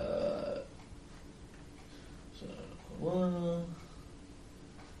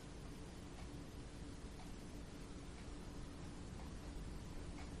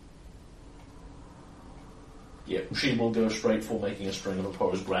 Yeah, she will go straight for making a string of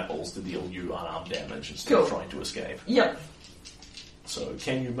opposed grapples to deal you unarmed damage instead of trying to escape. Yep. So,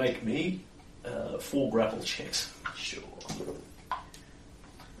 can you make me 4 grapple checks? Sure.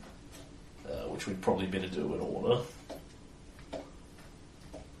 Which we'd probably better do in order.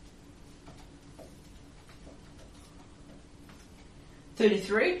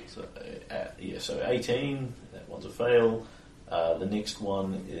 $33. So 18, that one's a fail. The next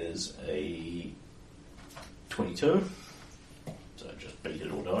one is a 22. So just beat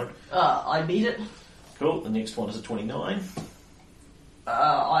it or don't. I beat it. Cool, the next one is a 29.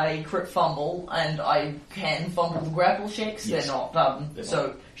 I crit fumble, and I can fumble the grapple checks. Yes. They're not, They're so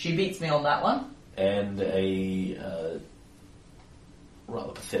not. she beats me on that one. And a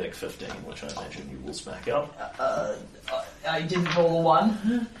rather pathetic 15, which I imagine you will smack up. I didn't roll a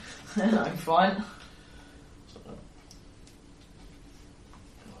 1. I'm fine.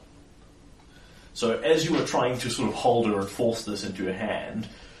 So as you are trying to sort of hold her and force this into your hand,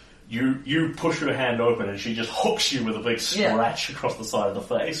 you push her hand open and she just hooks you with a big scratch across the side of the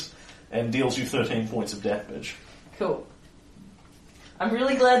face and deals you 13 points of damage. Cool. I'm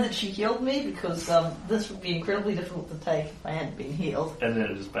really glad that she healed me, because this would be incredibly difficult to take if I hadn't been healed. And then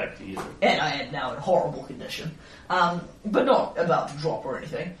it is back to you. And I am now in horrible condition. But not about to drop or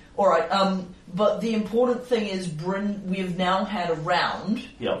anything. Alright, but the important thing is Bryn, we have now had a round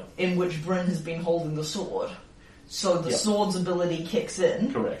Yep, in which Bryn has been holding the sword. So the Yep. sword's ability kicks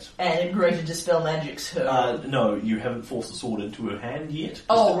in, correct. and Greater Dispel Magic's her. No, you haven't forced the sword into her hand yet.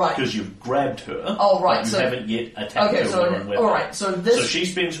 Oh, right. Because you've grabbed her. Oh, right, But you so- haven't yet attacked Okay, her so, with her own weapon. alright, so this... So she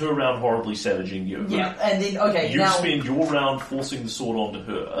spends her round horribly savaging you. yeah, and then, okay, You now... spend your round forcing the sword onto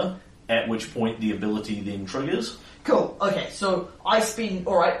her, at which point the ability then triggers. Cool, okay, so I spin...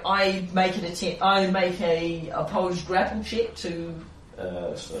 Alright, I make a opposed grapple check to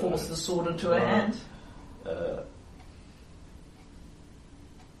So, force the sword into her hand.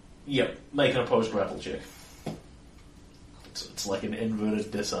 Yep, make an opposed grapple check. It's like an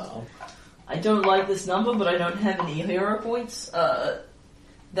inverted disarm. I don't like this number, but I don't have any hero points.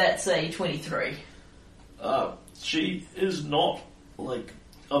 That's a 23. She is not, like,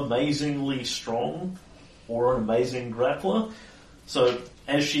 amazingly strong or an amazing grappler. So,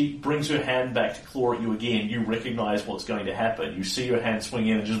 as she brings her hand back to claw at you again, you recognise what's going to happen. You see her hand swing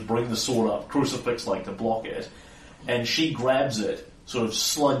in and just bring the sword up, crucifix-like, to block it. And she grabs it, sort of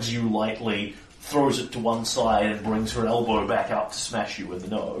slugs you lightly, throws it to one side, and brings her elbow back up to smash you in the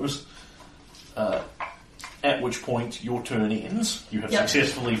nose. At which point your turn ends. You have Yep.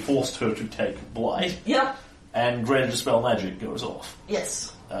 successfully forced her to take Blight, Yep, and Greater Dispel Magic goes off.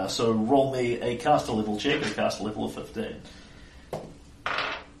 yes. So roll me a caster level check, a caster level of 15.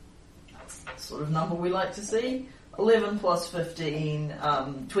 Sort of number we like to see. 11 plus 15,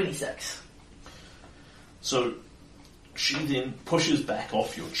 26. So she then pushes back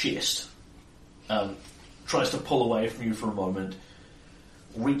off your chest, tries to pull away from you for a moment,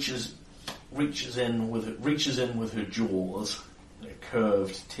 reaches in with her jaws, their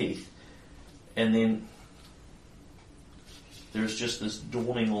curved teeth, and then there's just this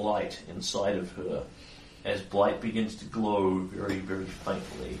dawning light inside of her as Blight begins to glow very, very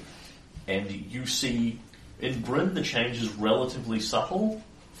faintly. And you see, in Bryn, the change is relatively subtle.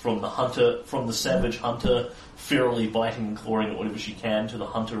 From the savage hunter ferally biting and clawing at whatever she can to the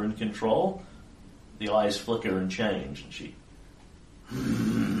hunter in control. The eyes flicker and change, and she...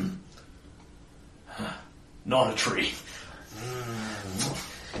 Not a tree.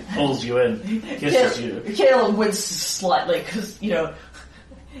 Pulls you in, kisses you. Caleb winces slightly because,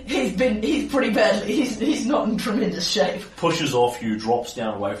 he's pretty badly, he's not in tremendous shape. Pushes off you, drops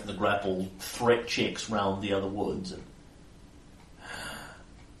down away from the grapple, threat checks round the other woods, and...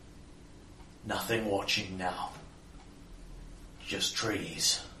 Nothing watching now. Just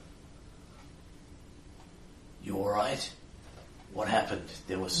trees. You alright? What happened?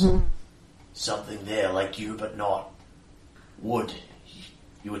 There was something there like you, but not. Wood.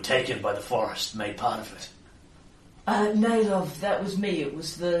 You were taken by the forest, made part of it. No, love, that was me. It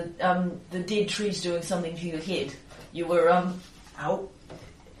was the dead trees doing something to your head. You were, out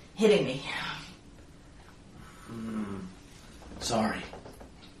hitting me. Sorry.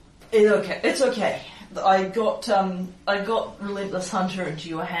 It's okay. I got Relentless Hunter into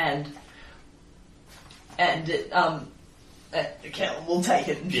your hand, and it, Caleb will take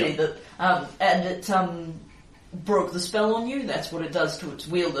it and sheath it, and it, broke the spell on you. That's what it does to its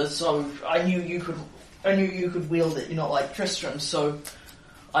wielder, so I knew you could wield it. You're not like Tristram, so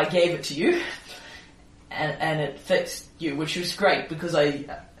I gave it to you, and it fixed you, which was great, because if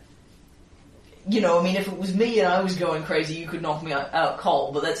it was me and I was going crazy, you could knock me out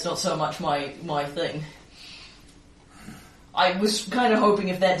cold, but that's not so much my thing. I was kind of hoping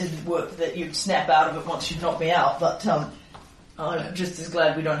if that didn't work that you'd snap out of it once you'd knocked me out, but I'm just as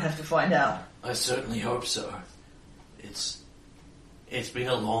glad we don't have to find out. I certainly hope so. It's been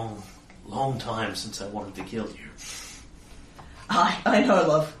a long, long time since I wanted to kill you. I know,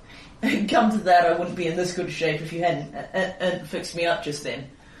 love. Come to that, I wouldn't be in this good shape if you hadn't fixed me up just then.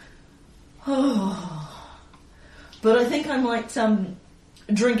 But I think I might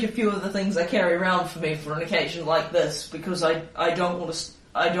drink a few of the things I carry around for me for an occasion like this, because I don't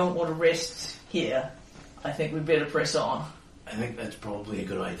want to rest here. I think we'd better press on. I think that's probably a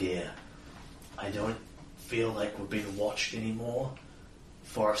good idea. I don't feel like we're being watched anymore. The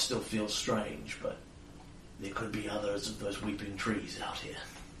forest still feels strange, but there could be others of those weeping trees out here.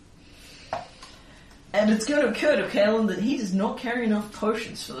 And it's going to occur to Kalen that he does not carry enough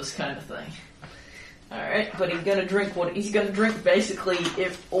potions for this kind of thing. Alright, but he's going to drink basically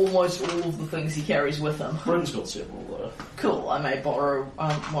almost all of the things he carries with him. Bryn's got several though. Cool, I may borrow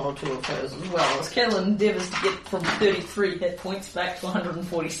one or two of hers as well, as Kalen endeavours to get from 33 hit points back to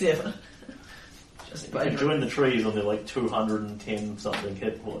 147. Just by You join the trees on their like 210 something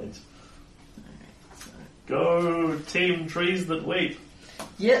hit points. Go team trees that weep.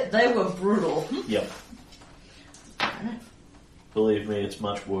 Yeah, they were brutal. Yep. Alright. Believe me, it's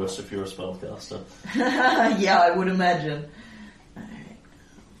much worse if you're a spellcaster. Yeah, I would imagine. Alright.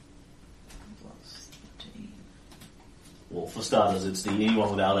 Plus 13. Well, for starters, it's the anyone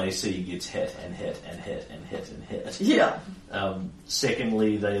without AC gets hit and hit and hit and hit and hit. Yeah.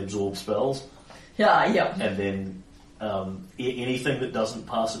 Secondly, they absorb spells. Yeah. And then anything that doesn't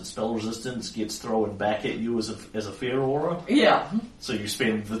pass its spell resistance gets thrown back at you as a fear aura. Yeah. So you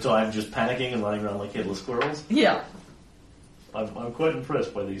spend the time just panicking and running around like headless squirrels. Yeah. I'm quite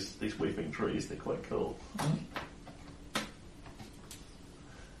impressed by these weeping trees. They're quite cool.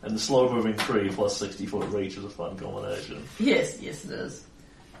 And the slow-moving tree plus 60-foot reach is a fun combination. Yes, it is.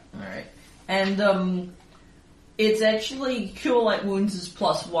 Alright. And, it's actually Cure Light Wounds is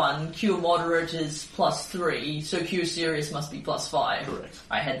 +1, Cure Moderate is +3, so Cure Serious must be +5. Correct.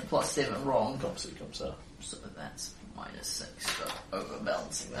 I had the +7 wrong. Come see, come so. So that's -6, so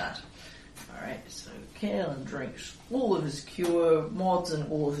overbalancing that. Alright, so Kalen drinks all of his Cure Mods and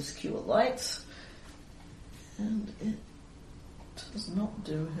all of his Cure Lights. And it does not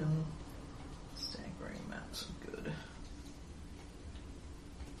do him staggering amounts of good.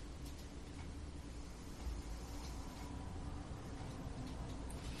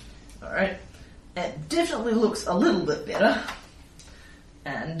 Alright, it definitely looks a little bit better.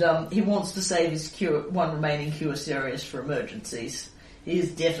 And he wants to save his one remaining Cure Serious for emergencies. He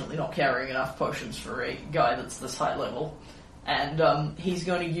is definitely not carrying enough potions for a guy that's this high level. And he's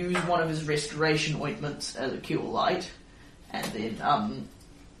going to use one of his restoration ointments as a Cure Light. And then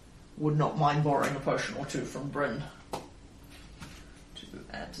would not mind borrowing a potion or two from Bryn to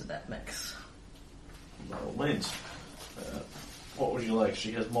add to that mix. By all means. What would you like?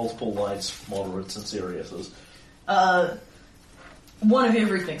 She has multiple lights, moderates, and seriouses. One of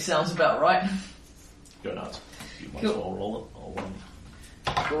everything sounds about right. Go nuts. You might Cool. as well roll it.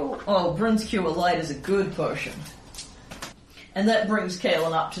 Cool. Oh, Bryn's Cure Light is a good potion. And that brings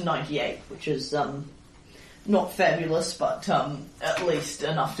Kalen up to 98, which is not fabulous, but at least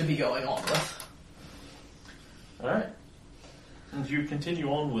enough to be going on with. Alright. And you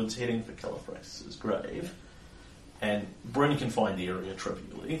continue onwards, heading for Califrax's grave. And Bryn can find the area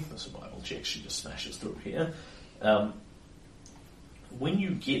trivially. The survival check she just smashes through here. When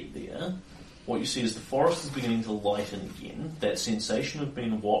you get there, what you see is the forest is beginning to lighten again. That sensation of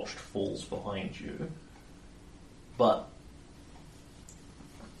being watched falls behind you. But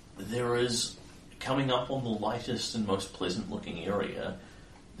there is, coming up on the lightest and most pleasant looking area,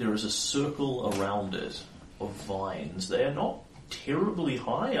 there is a circle around it of vines. They are not terribly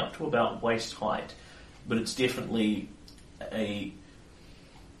high, up to about waist height, but it's definitely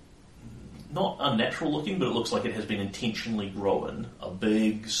not unnatural looking, but it looks like it has been intentionally grown. A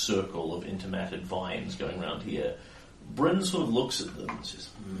big circle of intermatted vines going around here. Bryn sort of looks at them and says,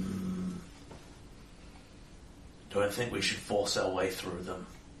 Don't think we should force our way through them.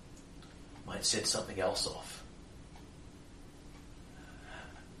 Might set something else off.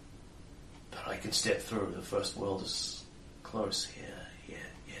 But I can step through. The first world is close here.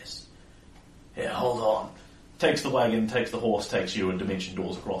 Yes. Here, hold on. takes the wagon, takes the horse, takes you, and dimension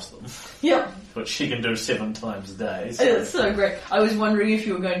doors across them. Yep. But she can do 7 times a day. So. It's so great. I was wondering if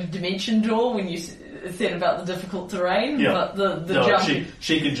you were going to dimension door when you said about the difficult terrain, Yeah. but the No, jumping.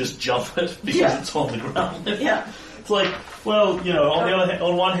 she can just jump it because Yeah. it's on the ground. Yeah. It's like, well,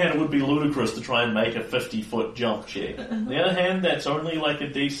 on one hand it would be ludicrous to try and make a 50-foot jump check. On the other hand, that's only like a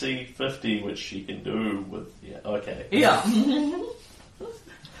DC 50, which she can do with, okay. Yeah.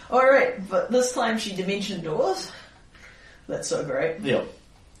 Alright, but this time she dimension doors. That's so great. Yeah.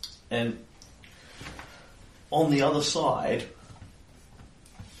 And on the other side,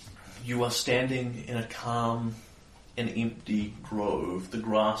 you are standing in a calm and empty grove. The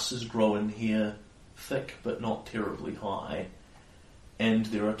grass is growing here thick but not terribly high. And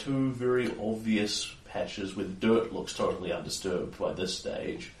there are two very obvious patches where the dirt looks totally undisturbed by this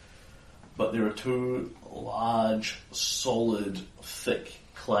stage. But there are two large, solid, thick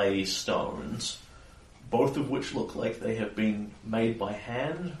clay stones, both of which look like they have been made by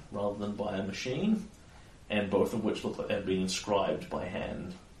hand rather than by a machine, and both of which look like they've been inscribed by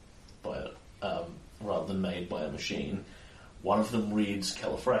hand rather than made by a machine. One of them reads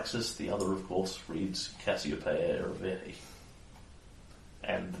Califraxis, the other, of course, reads Cassiopeia Ereveri.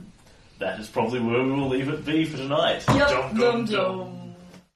 And that is probably where we will leave it be for tonight. Yep, dum dum.